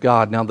kingdom of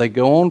God. Now they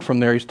go on from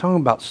there. He's talking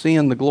about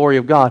seeing the glory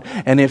of God.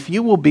 And if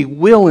you will be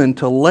willing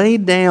to lay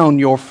down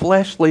your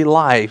fleshly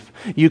life,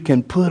 you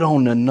can put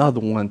on another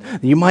one.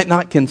 You might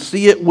not can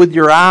see it with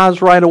your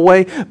eyes right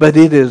away, but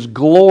it is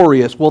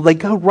glorious. Well, they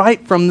go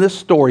right from this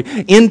story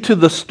into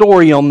the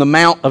story on the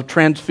Mount of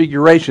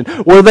Transfiguration,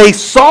 where they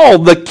saw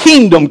the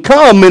kingdom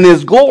come in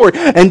His glory,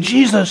 and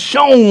Jesus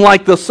shone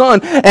like the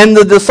sun, and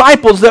the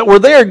disciples that were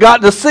there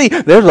got to see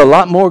there's a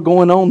lot more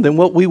going on than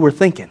what we were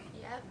thinking.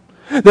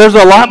 There's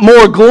a lot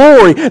more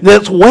glory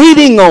that's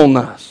waiting on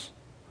us.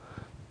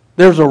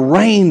 There's a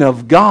reign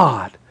of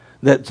God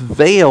that's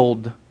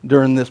veiled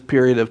during this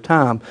period of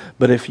time.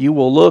 But if you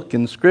will look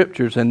in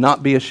Scriptures and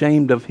not be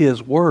ashamed of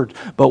His words,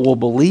 but will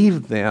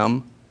believe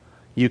them,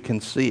 you can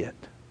see it.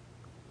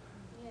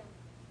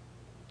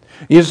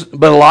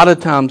 But a lot of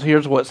times,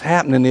 here's what's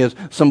happening is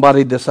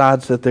somebody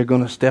decides that they're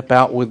going to step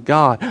out with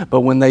God.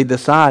 But when they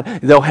decide,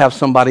 they'll have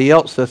somebody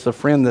else that's a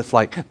friend that's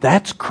like,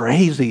 that's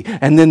crazy.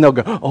 And then they'll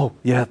go, oh,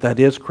 yeah,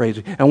 that is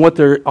crazy. And what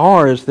they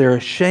are is they're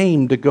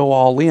ashamed to go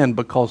all in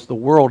because the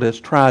world has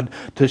tried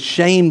to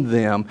shame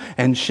them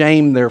and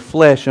shame their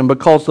flesh. And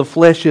because the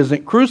flesh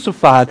isn't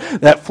crucified,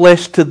 that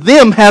flesh to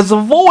them has a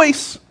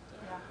voice.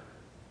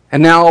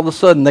 And now all of a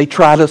sudden they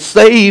try to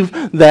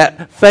save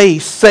that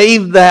face,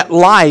 save that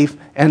life,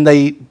 and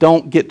they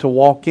don't get to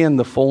walk in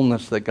the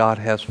fullness that God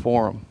has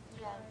for them.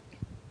 Yeah.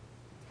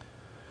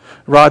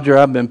 Roger,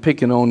 I've been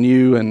picking on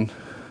you, and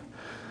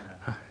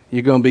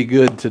you're going to be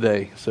good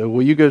today. So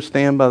will you go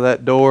stand by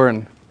that door?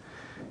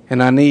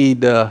 And I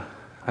need a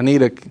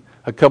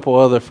couple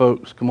other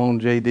folks. Come on,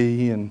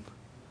 JD, and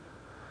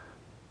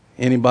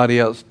anybody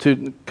else.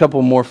 A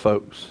couple more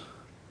folks.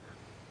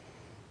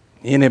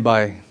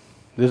 Anybody.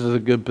 This is a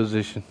good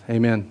position.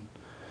 Amen.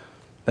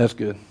 That's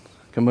good.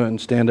 Come on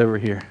and stand over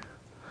here.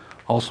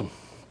 Awesome.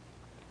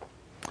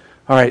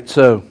 All right,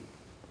 so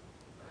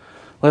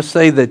let's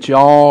say that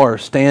y'all are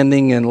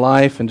standing in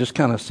life, and just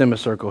kind of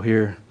semicircle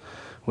here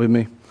with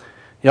me.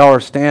 Y'all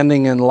are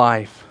standing in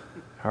life,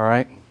 all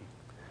right?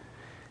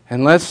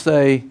 And let's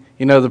say,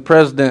 the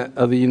President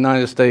of the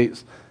United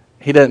States,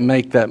 he doesn't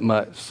make that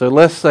much. So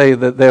let's say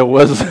that there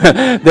was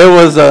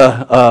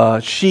a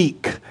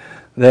sheik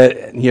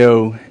that,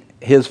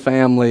 his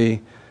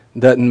family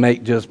doesn't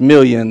make just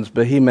millions,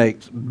 but he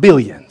makes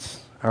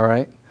billions, all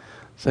right?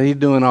 So he's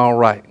doing all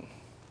right.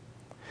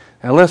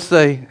 Now let's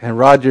say, and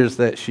Roger's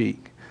that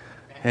sheik.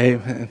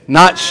 Hey,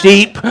 not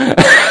sheep. Come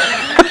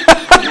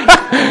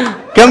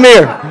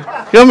here.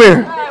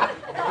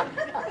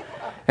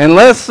 And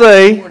let's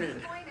say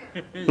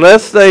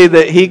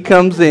that he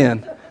comes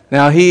in.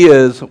 Now he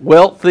is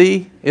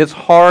wealthy. It's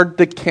hard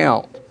to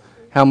count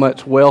how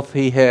much wealth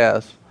he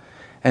has.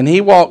 And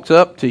he walks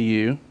up to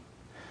you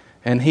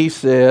and he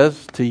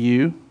says to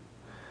you,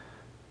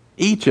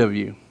 each of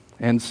you,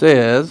 and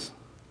says,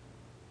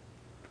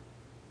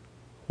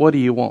 what do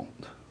you want?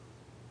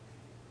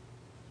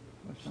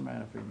 What's the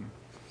matter for you?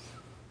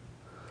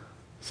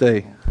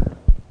 Say,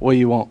 what do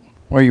you want?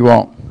 What do you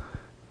want?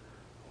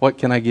 What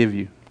can I give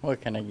you?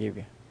 What can I give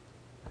you?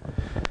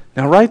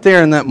 Now, right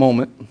there in that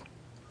moment,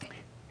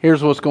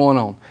 here's what's going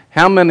on.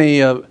 How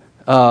many and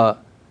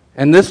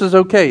this is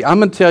okay. I'm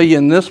going to tell you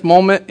in this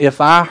moment, if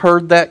I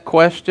heard that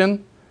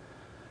question,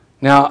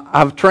 now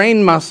I've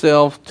trained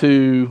myself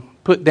to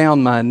put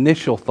down my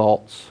initial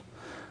thoughts.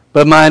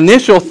 But my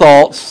initial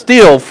thoughts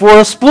still, for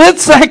a split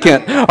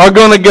second, are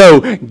going to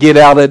go, get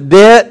out of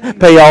debt,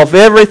 pay off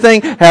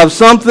everything, have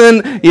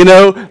something,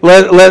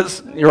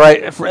 let's,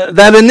 right?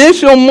 That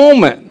initial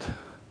moment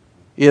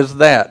is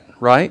that,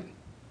 right?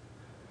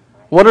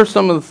 What are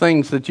some of the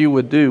things that you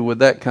would do with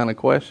that kind of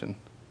question?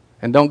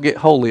 And don't get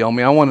holy on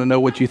me. I want to know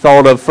what you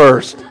thought of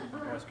first.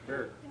 Ask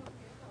Barrett.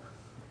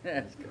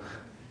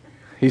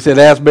 He said,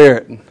 ask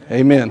Barrett.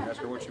 Amen. Ask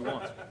her what she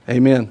wants.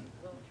 Amen.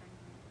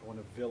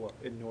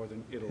 In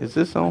northern Italy. Is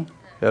this on?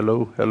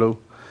 Hello.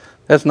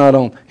 That's not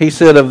on. He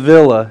said a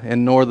villa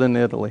in northern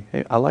Italy.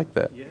 Hey, I like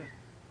that. Yeah.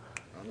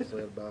 I'm going to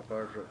say buy a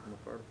fire truck from the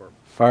fire department.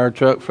 Fire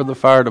truck for the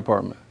fire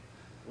department.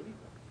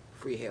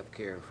 Free health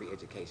care and free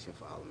education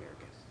for all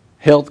Americans.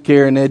 Health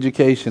care and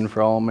education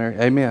for all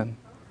Americans. Amen.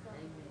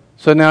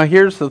 So now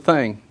here's the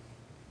thing.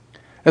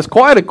 It's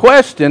quite a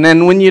question,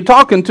 and when you're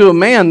talking to a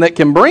man that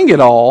can bring it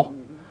all,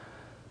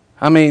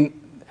 I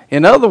mean,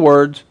 in other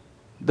words,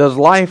 does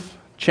life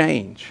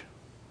change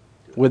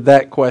with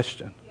that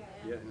question?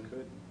 Yeah, it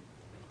could.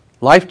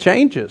 Life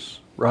changes,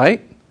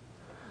 right?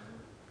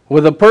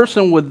 With a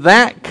person with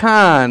that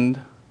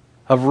kind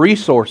of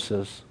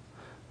resources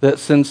that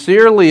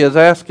sincerely is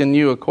asking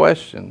you a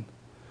question,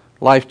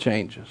 life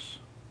changes.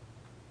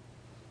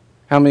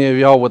 How many of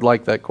y'all would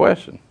like that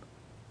question?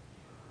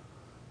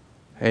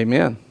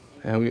 Amen.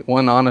 And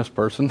one honest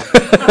person.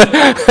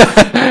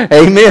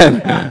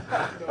 Amen.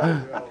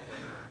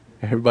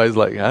 Everybody's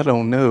like, I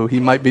don't know. He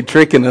might be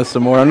tricking us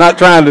some more. I'm not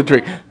trying to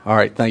trick. All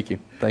right, thank you.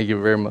 Thank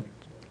you very much.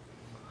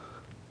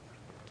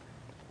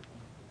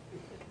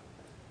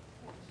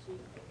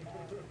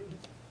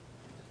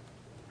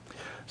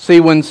 See,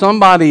 when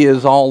somebody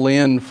is all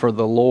in for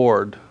the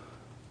Lord,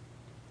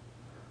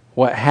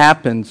 what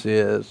happens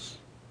is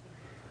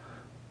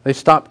they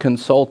stop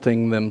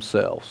consulting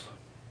themselves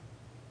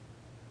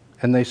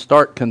and they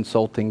start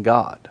consulting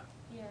God.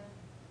 Yeah.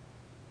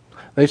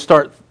 They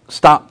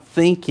stop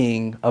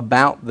thinking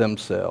about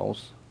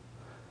themselves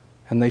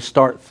and they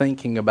start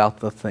thinking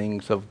about the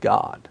things of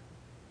God.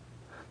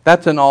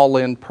 That's an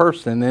all-in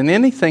person. And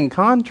anything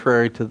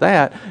contrary to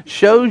that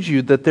shows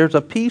you that there's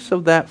a piece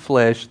of that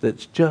flesh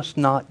that's just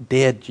not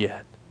dead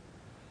yet.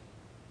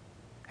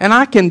 And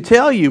I can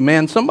tell you,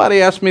 man,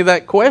 somebody asked me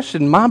that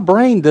question, my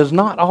brain does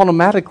not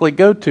automatically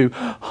go to,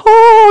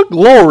 oh,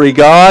 glory,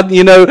 God,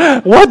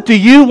 what do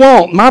you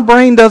want? My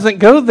brain doesn't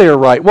go there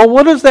right. Well,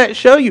 what does that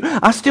show you?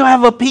 I still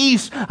have a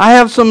piece. I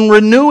have some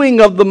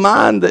renewing of the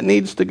mind that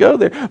needs to go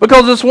there.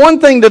 Because it's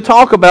one thing to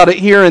talk about it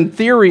here in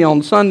theory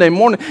on Sunday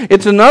morning.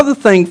 It's another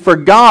thing for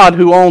God,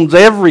 who owns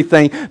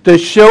everything, to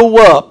show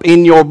up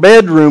in your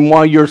bedroom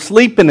while you're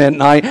sleeping at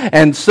night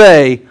and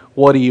say,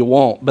 what do you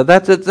want? But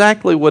that's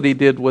exactly what he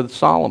did with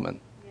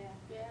Solomon.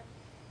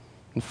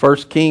 In 1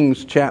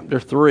 Kings chapter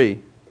 3.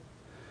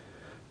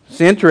 It's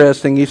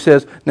interesting. He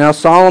says, now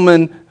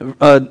Solomon,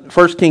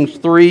 1 Kings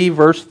 3,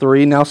 verse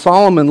 3, now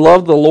Solomon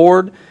loved the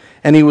Lord,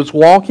 and he was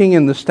walking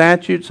in the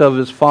statutes of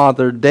his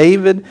father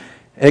David,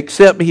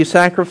 except he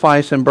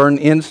sacrificed and burned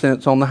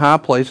incense on the high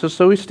places,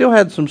 so he still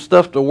had some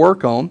stuff to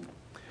work on.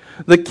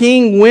 The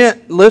king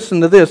went,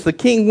 listen to this, the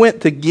king went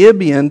to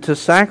Gibeon to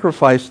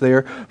sacrifice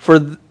there, for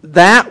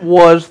that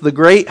was the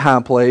great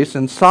high place.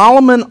 And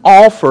Solomon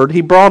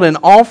he brought an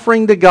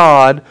offering to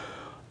God,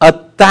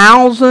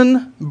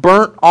 1,000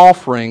 burnt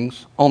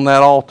offerings on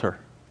that altar.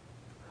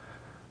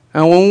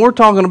 Now when we're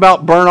talking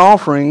about burnt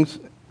offerings,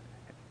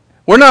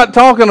 we're not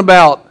talking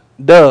about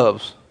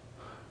doves.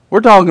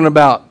 We're talking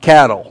about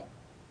cattle.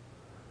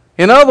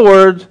 In other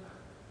words,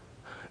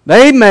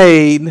 they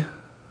made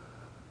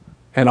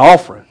an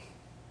offering.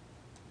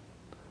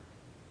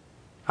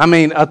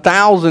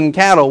 1,000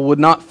 cattle would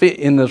not fit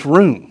in this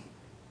room.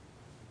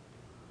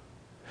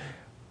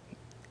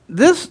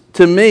 This,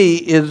 to me,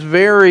 is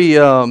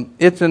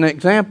it's an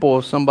example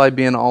of somebody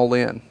being all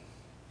in.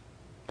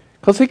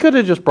 Because he could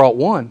have just brought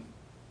one.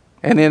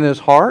 And in his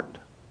heart.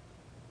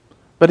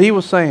 But he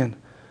was saying,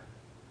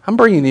 I'm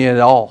bringing you it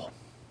all.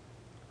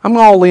 I'm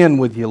all in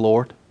with you,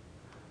 Lord.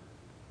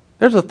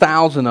 There's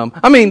 1,000 of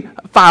them.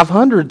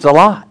 500's a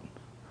lot.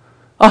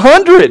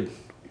 100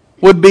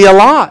 would be a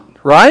lot,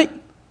 right?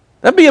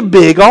 That'd be a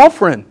big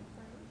offering.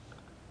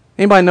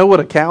 Anybody know what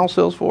a cow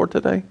sells for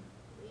today?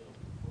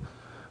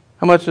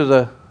 How much is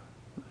a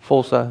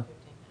full size?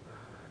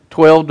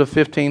 12 to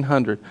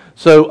 1,500.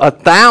 So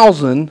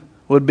 1,000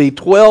 would be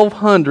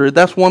 1,200.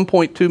 That's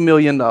 $1.2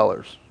 million,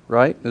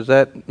 right? Is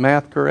that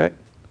math correct?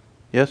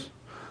 Yes?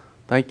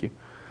 Thank you.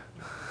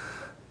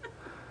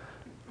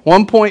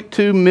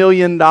 $1.2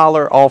 million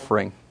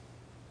offering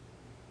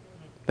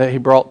that he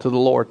brought to the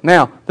Lord.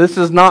 Now, this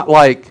is not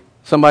like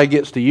somebody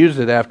gets to use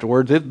it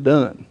afterwards. It's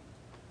done.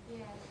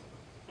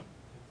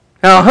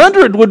 Now,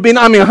 100 would be,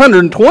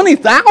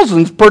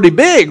 120,000 is pretty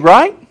big,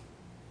 right?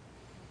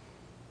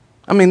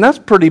 That's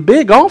pretty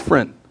big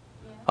offering.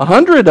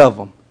 100 of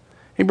them.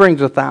 He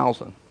brings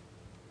 1,000.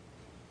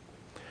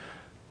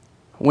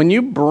 When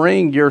you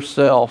bring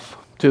yourself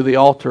to the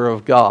altar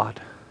of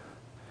God,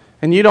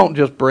 and you don't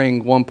just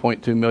bring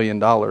 $1.2 million,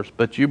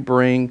 but you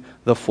bring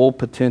the full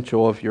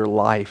potential of your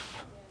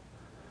life,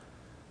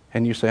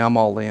 and you say, I'm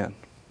all in.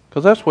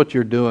 Because that's what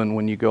you're doing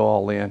when you go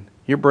all in.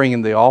 You're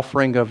bringing the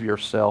offering of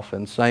yourself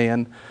and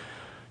saying,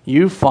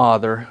 you,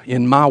 Father,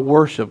 in my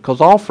worship,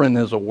 because offering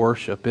is a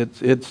worship.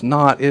 It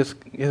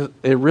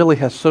really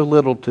has so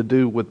little to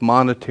do with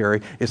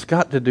monetary. It's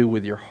got to do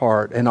with your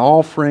heart. And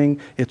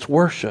offering, it's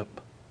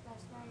worship.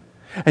 That's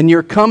right. And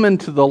you're coming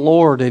to the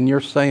Lord and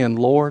you're saying,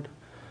 Lord,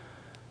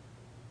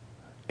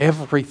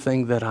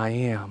 everything that I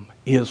am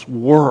is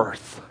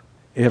worth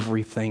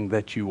everything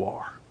that you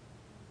are.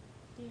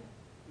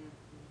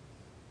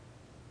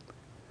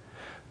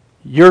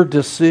 Your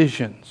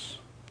decisions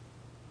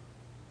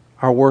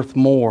are worth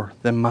more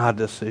than my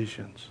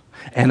decisions.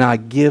 And I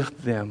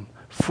give them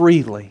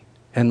freely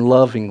and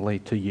lovingly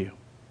to you.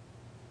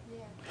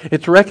 Yeah.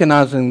 It's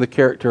recognizing the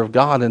character of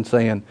God and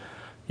saying,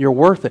 you're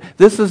worth it.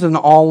 This is an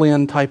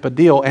all-in type of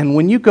deal. And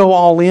when you go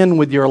all in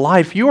with your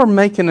life, you are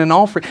making an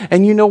offering.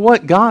 And you know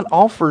what? God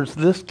offers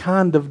this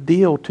kind of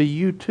deal to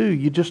you too.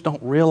 You just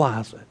don't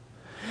realize it.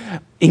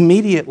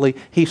 immediately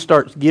He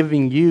starts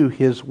giving you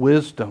His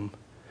wisdom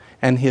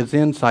and His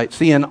insight.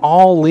 See, an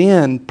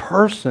all-in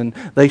person,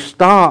 they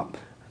stop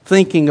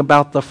thinking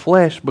about the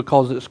flesh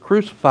because it's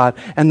crucified,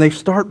 and they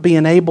start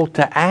being able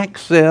to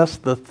access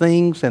the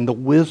things and the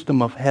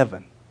wisdom of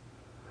heaven,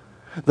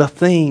 the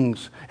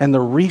things and the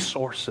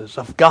resources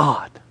of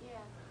God.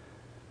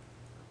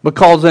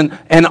 Because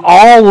an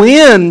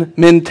all-in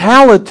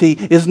mentality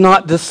is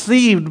not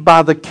deceived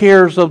by the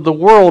cares of the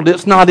world.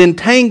 It's not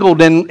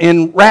entangled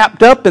and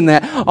wrapped up in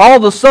that. All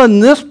of a sudden,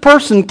 this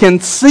person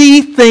can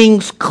see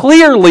things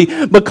clearly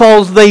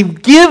because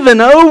they've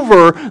given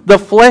over the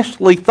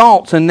fleshly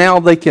thoughts, and now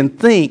they can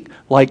think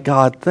like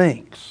God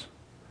thinks.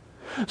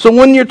 So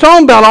when you're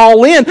talking about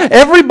all in,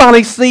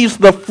 everybody sees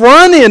the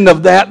front end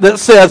of that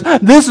says,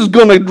 this is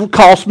going to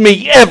cost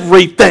me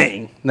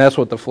everything. And that's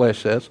what the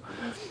flesh says.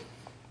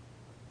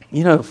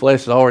 You know, the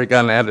flesh has already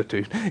got an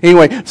attitude.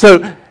 Anyway,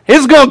 so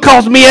it's going to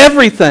cost me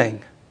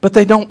everything. But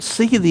they don't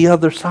see the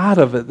other side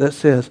of it that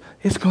says,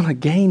 it's going to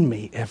gain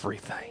me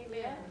everything.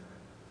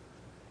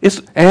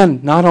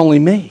 And not only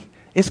me,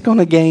 it's going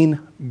to gain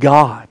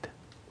God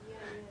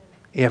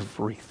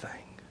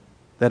everything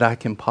that I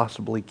can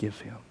possibly give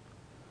Him.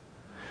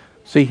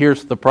 See,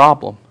 here's the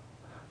problem.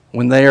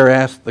 When they are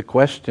asked the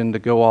question to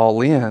go all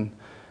in,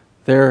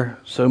 they're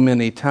so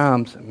many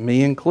times,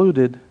 me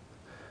included,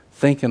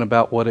 thinking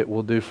about what it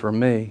will do for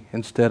me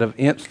instead of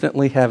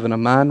instantly having a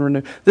mind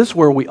renewed. This is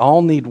where we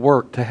all need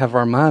work to have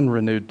our mind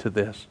renewed to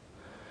this.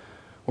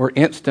 Where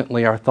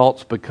instantly our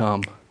thoughts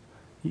become,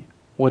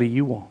 what do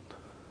you want?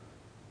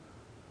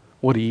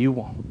 What do you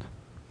want?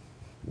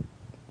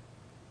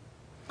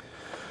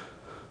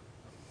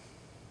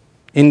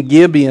 In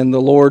Gibeon,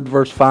 the Lord,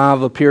 verse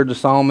 5, appeared to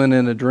Solomon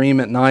in a dream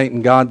at night,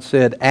 and God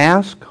said,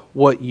 ask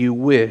what you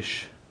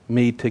wish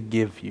me to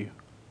give you.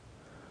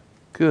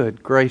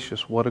 Good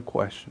gracious, what a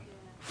question.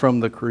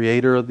 From the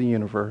Creator of the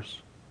universe.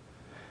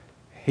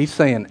 He's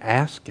saying,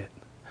 ask it.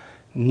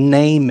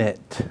 Name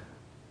it.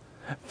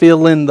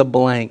 Fill in the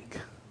blank.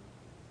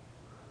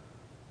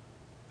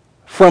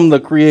 From the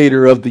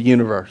Creator of the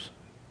universe.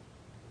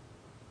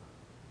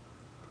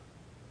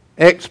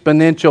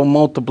 Exponential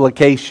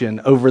multiplication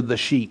over the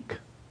sheik.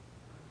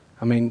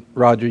 I mean,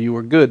 Roger, you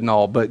were good and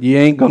all, but you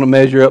ain't going to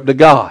measure up to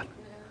God.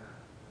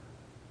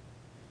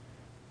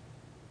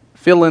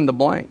 Fill in the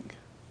blank.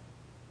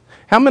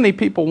 How many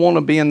people want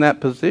to be in that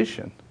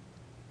position?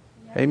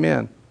 Yeah.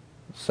 Amen.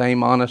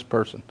 Same honest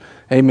person.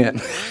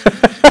 Amen.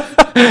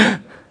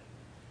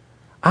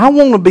 I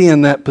want to be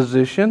in that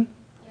position.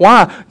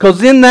 Why?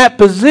 Because in that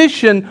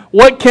position,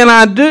 what can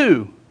I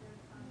do?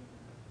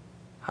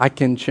 I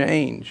can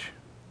change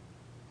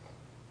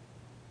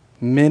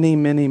many,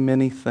 many,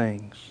 many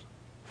things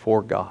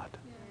for God.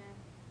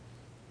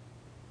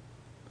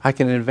 I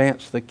can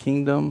advance the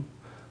kingdom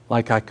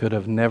like I could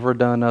have never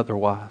done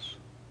otherwise.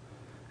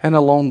 And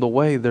along the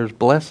way, there's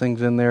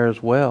blessings in there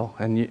as well.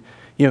 And you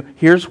know,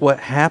 here's what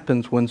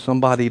happens when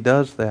somebody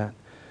does that.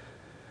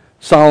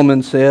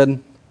 Solomon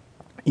said,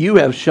 you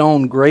have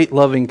shown great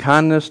loving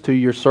kindness to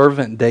your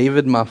servant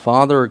David, my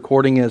father,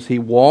 according as he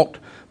walked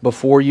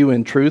before you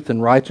in truth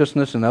and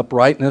righteousness and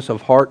uprightness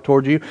of heart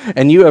toward you.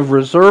 And you have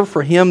reserved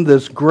for him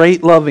this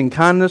great loving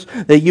kindness,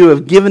 that you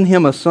have given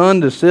him a son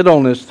to sit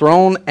on his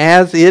throne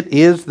as it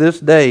is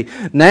this day.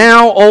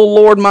 Now, O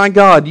Lord my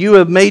God, you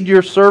have made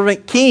your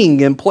servant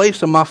king in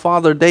place of my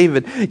father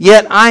David.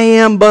 Yet I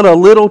am but a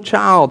little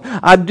child.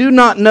 I do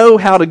not know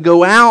how to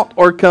go out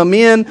or come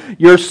in.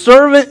 Your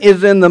servant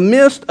is in the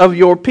midst of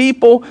your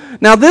people.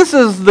 Now this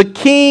is the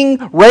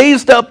king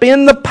raised up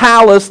in the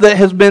palace that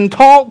has been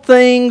taught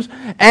things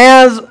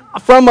as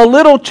from a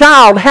little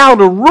child how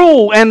to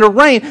rule and to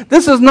reign.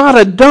 This is not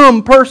a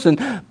dumb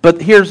person. But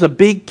here's a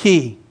big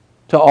key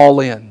to all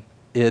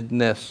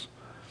in-ness.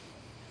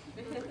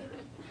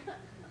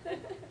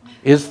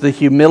 Is the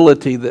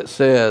humility that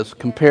says,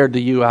 compared to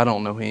you, I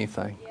don't know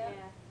anything. Yeah,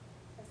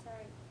 that's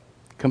right.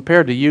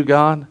 Compared to you,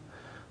 God,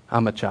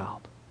 I'm a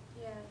child.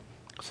 Yeah.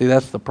 See,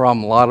 that's the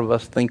problem. A lot of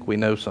us think we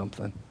know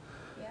something.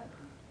 Yep.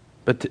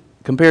 But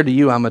compared to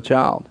you, I'm a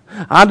child.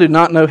 I do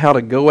not know how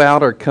to go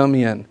out or come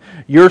in.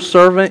 Your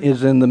servant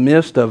is in the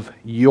midst of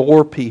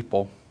your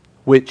people,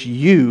 which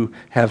you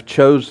have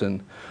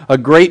chosen. A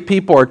great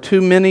people are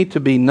too many to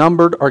be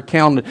numbered or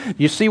counted.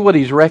 You see what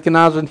he's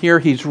recognizing here?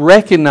 He's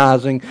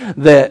recognizing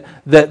that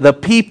the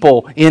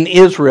people in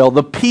Israel,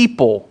 the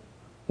people,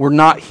 were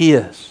not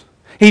his.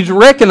 He's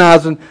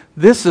recognizing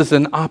this is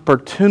an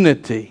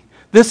opportunity.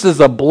 This is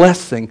a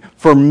blessing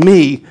for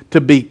me to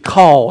be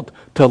called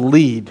to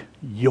lead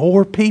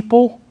your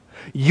people?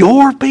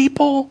 Your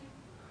people?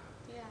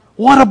 Yeah.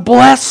 What a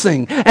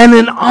blessing and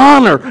an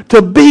honor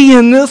to be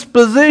in this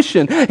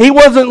position. He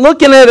wasn't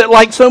looking at it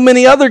like so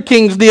many other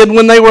kings did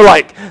when they were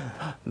like,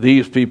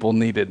 these people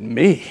needed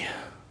me.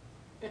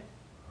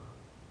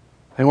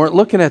 They weren't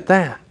looking at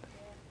that.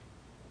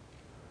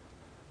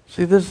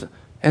 See this,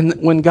 and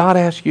when God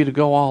asks you to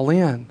go all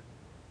in,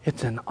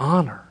 it's an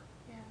honor.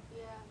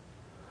 Yeah.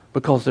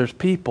 Because there's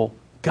people,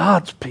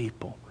 God's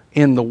people,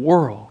 in the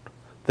world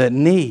that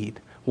need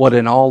what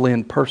an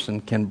all-in person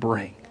can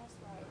bring.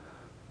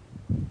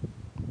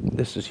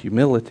 This is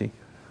humility.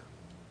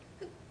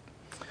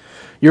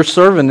 Your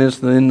servant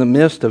is in the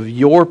midst of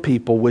your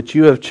people, which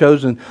you have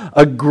chosen,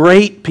 a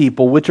great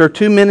people, which are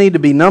too many to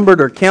be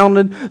numbered or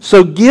counted.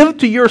 So give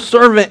to your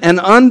servant an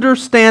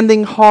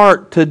understanding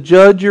heart to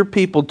judge your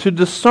people, to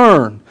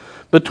discern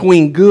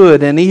between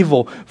good and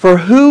evil. For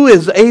who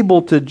is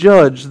able to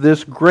judge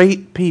this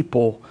great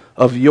people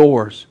of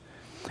yours?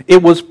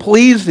 It was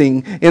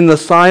pleasing in the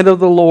sight of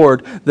the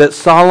Lord that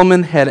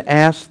Solomon had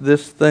asked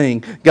this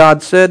thing.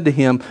 God said to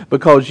him,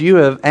 because you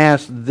have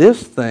asked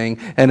this thing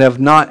and have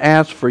not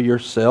asked for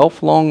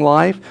yourself long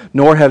life,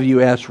 nor have you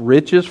asked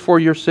riches for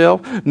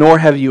yourself, nor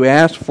have you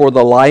asked for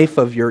the life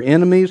of your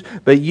enemies,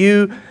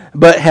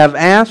 but have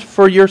asked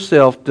for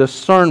yourself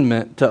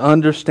discernment to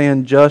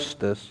understand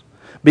justice.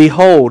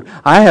 Behold,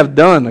 I have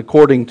done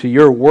according to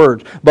your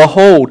words.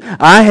 Behold,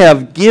 I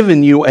have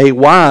given you a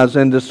wise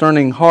and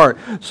discerning heart,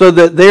 so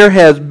that there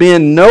has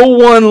been no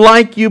one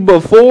like you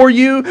before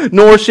you,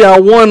 nor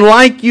shall one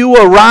like you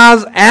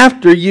arise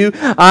after you.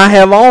 I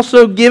have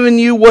also given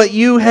you what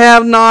you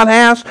have not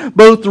asked,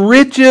 both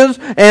riches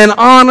and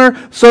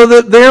honor, so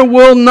that there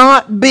will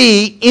not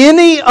be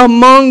any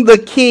among the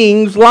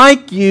kings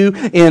like you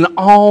in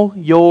all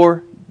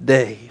your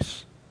days.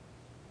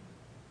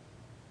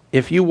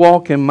 If you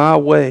walk in my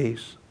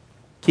ways,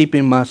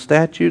 keeping my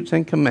statutes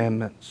and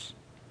commandments,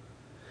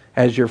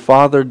 as your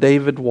father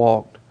David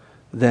walked,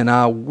 then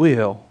I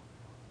will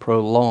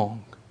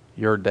prolong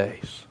your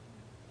days.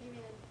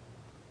 Amen.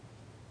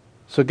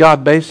 So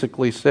God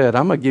basically said,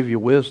 I'm going to give you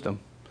wisdom.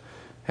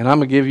 And I'm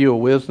going to give you a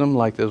wisdom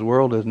like this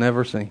world has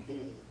never seen.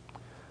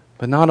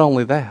 But not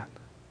only that,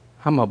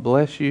 I'm going to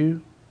bless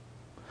you.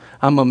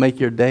 I'm going to make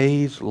your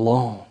days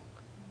long.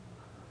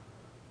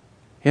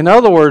 In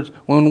other words,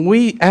 when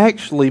we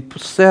actually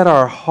set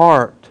our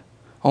heart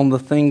on the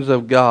things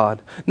of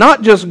God,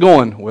 not just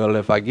going, well,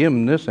 if I give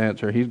him this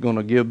answer, he's going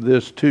to give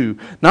this too.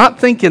 Not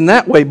thinking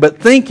that way, but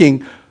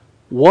thinking,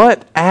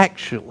 what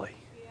actually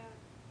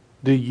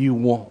do you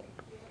want,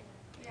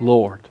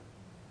 Lord?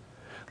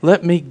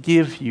 Let me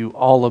give you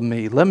all of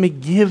me. Let me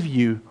give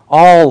you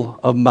all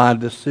of my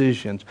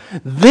decisions.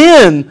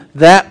 Then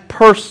that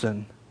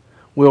person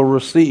will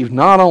receive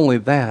not only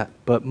that,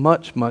 but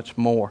much, much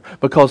more.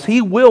 Because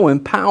he will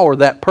empower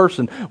that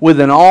person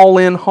with an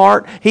all-in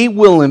heart. He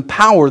will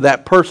empower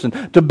that person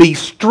to be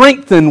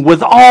strengthened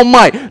with all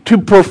might to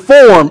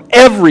perform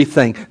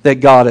everything that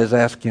God has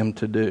asked him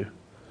to do.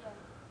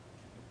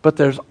 But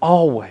there's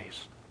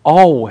always,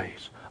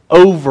 always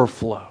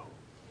overflow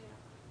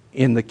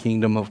in the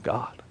kingdom of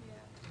God.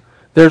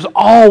 There's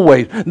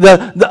always,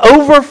 the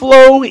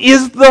overflow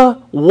is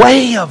the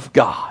way of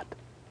God.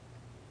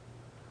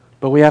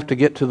 But we have to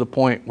get to the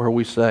point where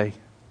we say,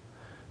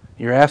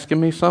 you're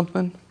asking me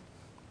something?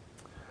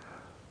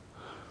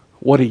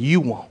 What do you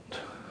want?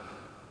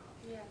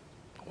 Yeah.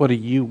 What do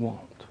you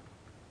want?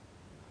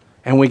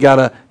 And we got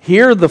to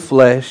hear the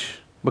flesh,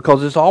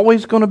 because it's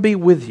always going to be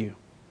with you.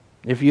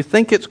 If you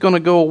think it's going to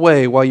go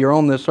away while you're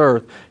on this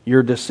earth,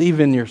 you're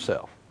deceiving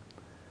yourself.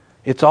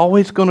 It's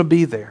always going to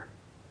be there.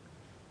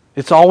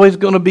 It's always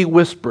going to be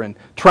whispering,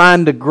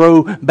 trying to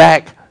grow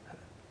back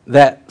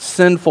that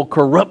sinful,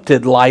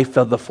 corrupted life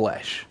of the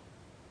flesh.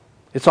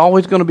 It's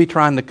always going to be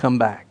trying to come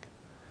back.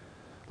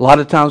 A lot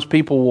of times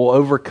people will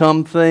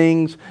overcome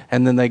things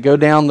and then they go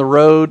down the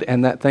road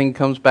and that thing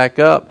comes back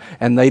up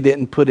and they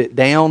didn't put it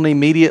down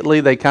immediately.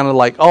 They kind of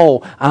like,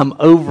 oh, I'm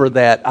over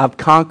that. I've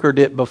conquered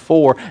it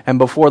before. And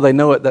before they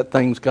know it, that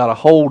thing's got a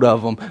hold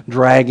of them,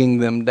 dragging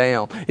them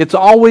down. It's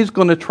always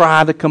going to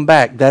try to come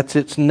back. That's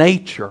its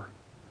nature.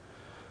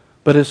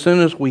 But as soon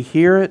as we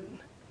hear it,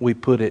 we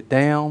put it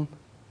down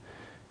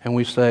and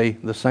we say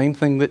the same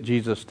thing that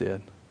Jesus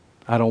did.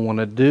 I don't want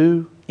to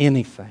do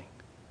anything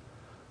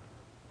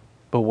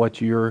but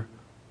what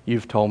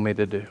you've told me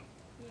to do.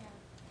 Yeah.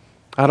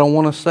 I don't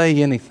want to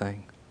say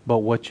anything but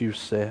what you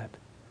said.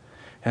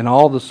 And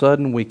all of a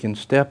sudden we can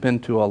step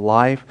into a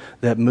life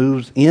that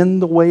moves in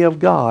the way of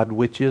God,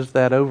 which is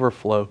that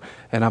overflow.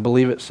 And I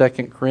believe it's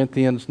 2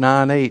 Corinthians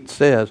 9:8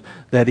 says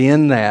that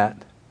in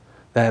that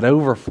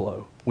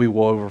overflow, we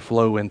will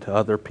overflow into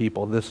other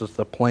people. This is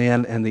the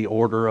plan and the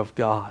order of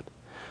God.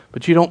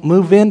 But you don't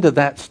move into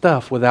that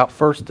stuff without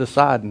first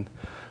deciding,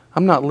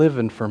 I'm not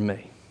living for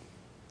me.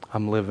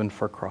 I'm living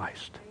for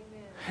Christ.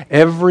 Amen.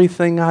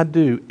 Everything I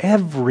do,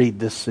 every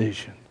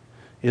decision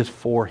is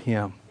for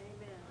Him.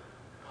 Amen.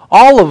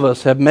 All of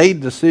us have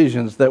made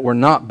decisions that were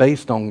not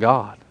based on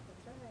God.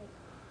 That's right.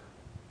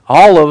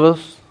 All of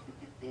us,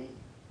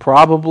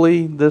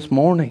 probably this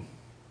morning.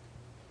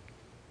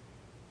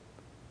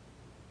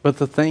 But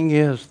the thing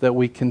is that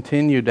we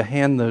continue to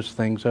hand those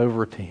things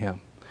over to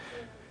Him.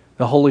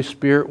 The Holy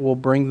Spirit will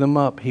bring them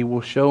up. He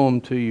will show them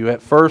to you.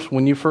 At first,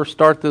 when you first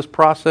start this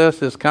process,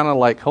 it's kind of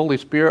like, Holy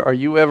Spirit, are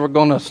you ever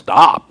going to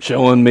stop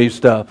showing me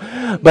stuff?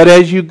 But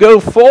as you go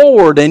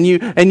forward and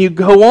you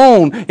go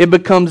on, it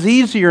becomes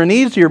easier and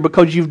easier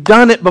because you've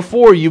done it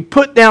before. You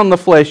put down the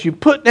flesh,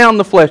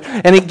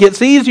 and it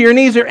gets easier and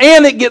easier,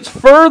 and it gets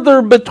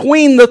further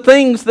between the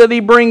things that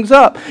He brings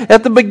up.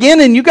 At the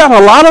beginning, you got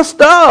a lot of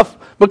stuff.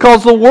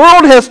 Because the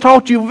world has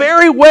taught you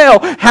very well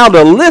how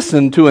to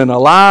listen to an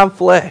alive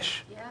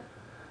flesh. Yeah.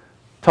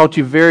 Taught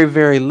you very,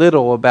 very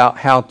little about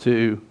how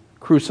to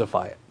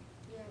crucify it.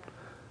 Yeah.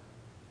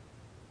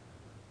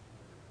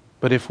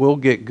 But if we'll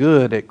get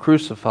good at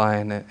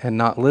crucifying it and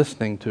not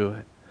listening to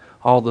it,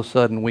 all of a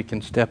sudden we can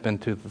step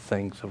into the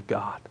things of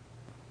God.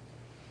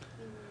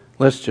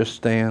 Let's just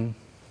stand.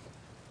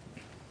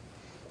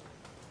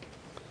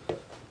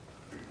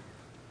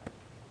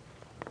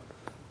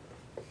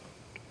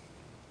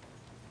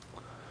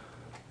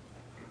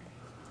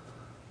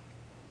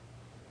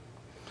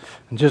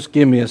 And just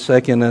give me a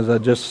second as I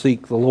just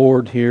seek the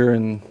Lord here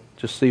and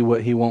just see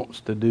what He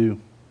wants to do.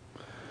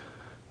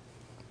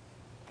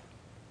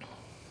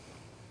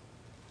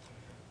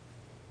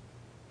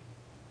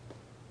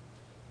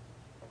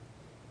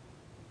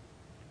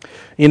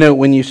 You know,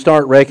 when you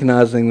start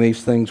recognizing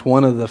these things,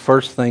 one of the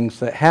first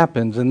things that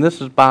happens, and this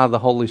is by the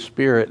Holy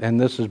Spirit,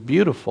 and this is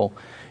beautiful,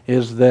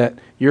 is that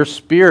your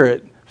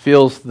spirit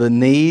feels the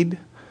need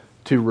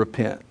to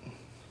repent.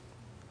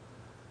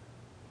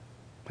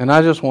 And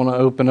I just want to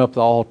open up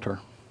the altar.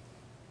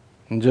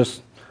 And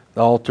just,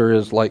 the altar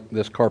is like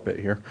this carpet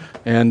here.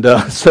 And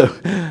so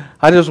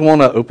I just want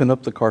to open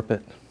up the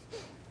carpet.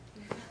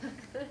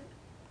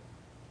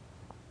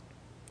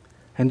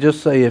 And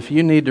just say, if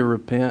you need to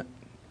repent,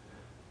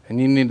 and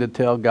you need to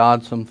tell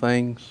God some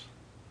things,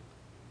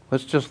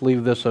 let's just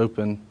leave this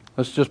open.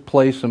 Let's just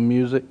play some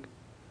music.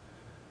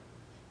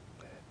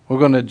 We're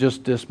going to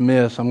just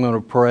dismiss. I'm going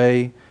to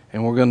pray,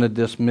 and we're going to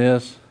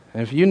dismiss.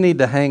 And if you need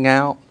to hang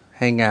out,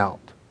 hang out.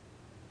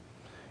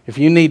 If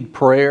you need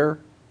prayer,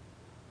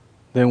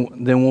 then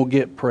we'll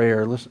get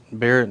prayer. Listen,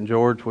 Barrett and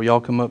George, will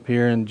y'all come up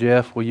here? And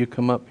Jeff, will you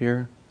come up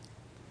here?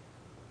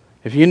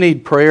 If you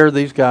need prayer,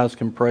 these guys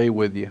can pray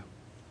with you.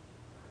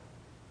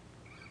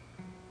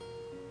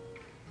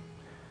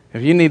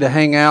 If you need to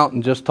hang out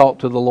and just talk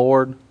to the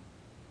Lord,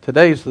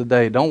 today's the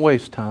day. Don't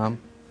waste time.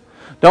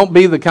 Don't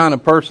be the kind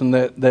of person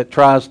that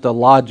tries to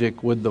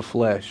logic with the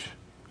flesh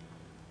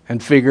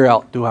and figure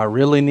out, do I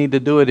really need to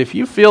do it? If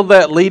you feel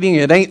that leading,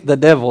 it ain't the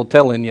devil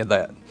telling you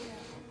that.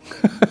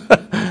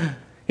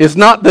 It's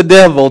not the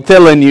devil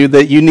telling you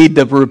that you need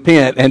to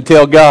repent and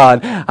tell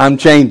God, I'm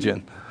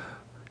changing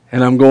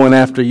and I'm going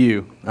after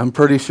you. I'm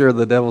pretty sure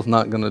the devil's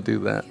not going to do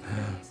that.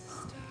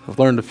 I've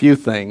learned a few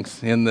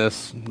things in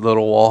this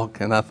little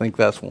walk, and I think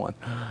that's one.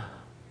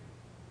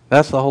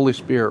 That's the Holy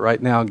Spirit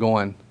right now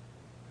going,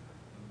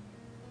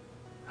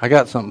 I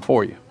got something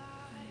for you.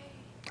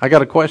 I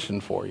got a question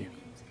for you.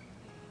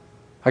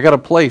 I got a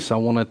place I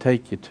want to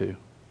take you to.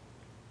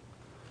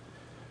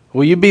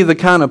 Will you be the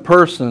kind of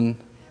person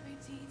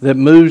that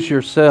moves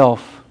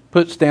yourself,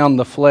 puts down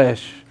the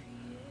flesh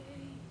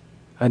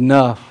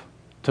enough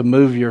to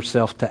move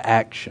yourself to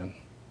action?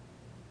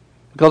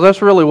 Because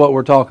that's really what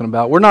we're talking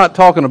about. We're not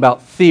talking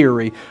about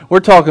theory. We're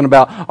talking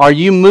about, are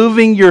you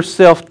moving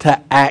yourself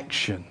to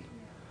action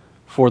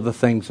for the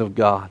things of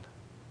God?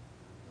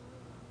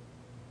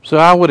 So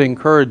I would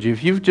encourage you,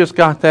 if you've just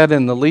got that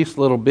in the least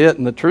little bit,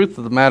 and the truth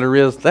of the matter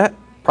is, that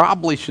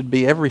probably should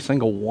be every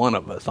single one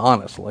of us,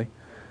 honestly.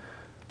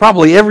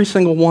 Probably every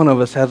single one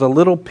of us has a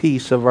little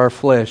piece of our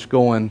flesh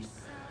going,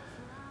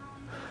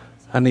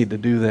 I need to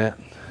do that.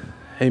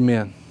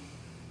 Amen.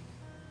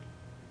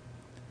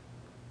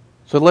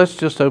 So let's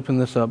just open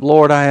this up.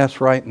 Lord, I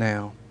ask right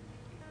now,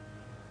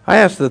 I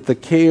ask that the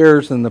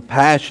cares and the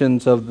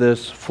passions of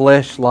this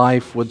flesh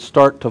life would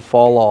start to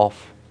fall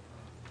off.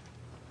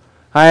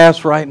 I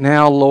ask right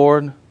now,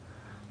 Lord,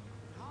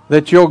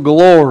 that your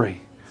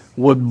glory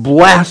would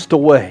blast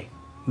away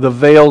the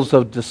veils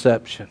of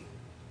deception.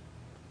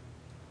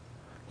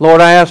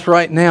 Lord, I ask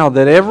right now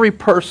that every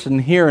person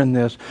hearing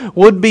this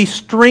would be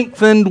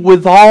strengthened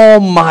with all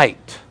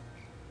might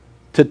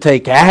to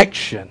take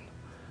action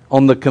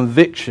on the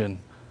conviction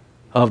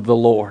of the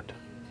Lord.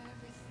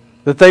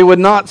 That they would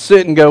not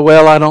sit and go,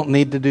 well, I don't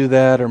need to do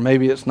that, or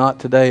maybe it's not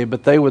today,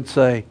 but they would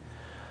say,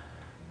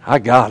 I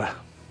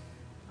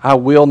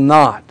will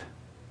not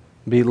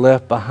be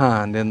left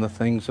behind in the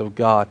things of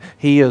God.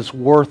 He is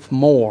worth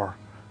more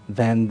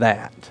than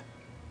that.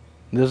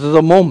 This is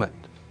a moment.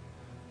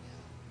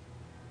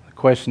 The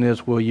question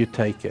is, will you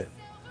take it?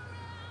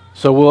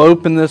 So we'll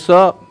open this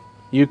up.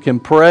 You can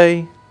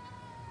pray.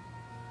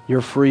 You're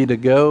free to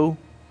go.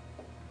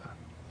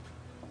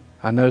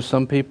 I know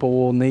some people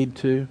will need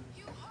to.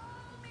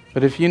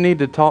 But if you need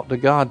to talk to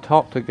God,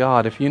 talk to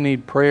God. If you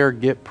need prayer,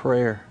 get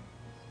prayer.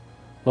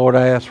 Lord,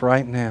 I ask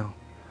right now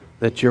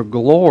that your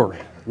glory,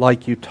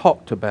 like you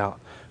talked about,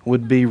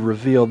 would be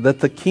revealed.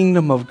 That the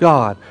kingdom of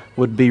God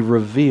would be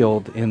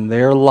revealed in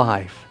their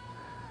life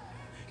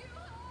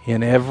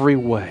in every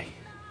way.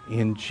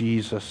 In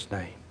Jesus'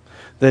 name.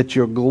 That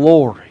your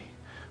glory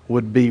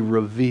would be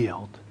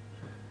revealed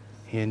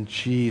in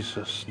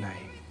Jesus'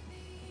 name.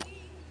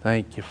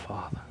 Thank you,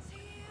 Father.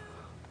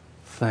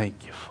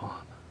 Thank you, Father.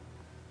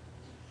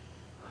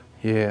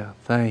 Yeah,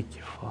 thank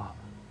you, Father.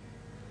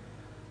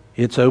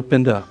 It's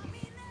opened up.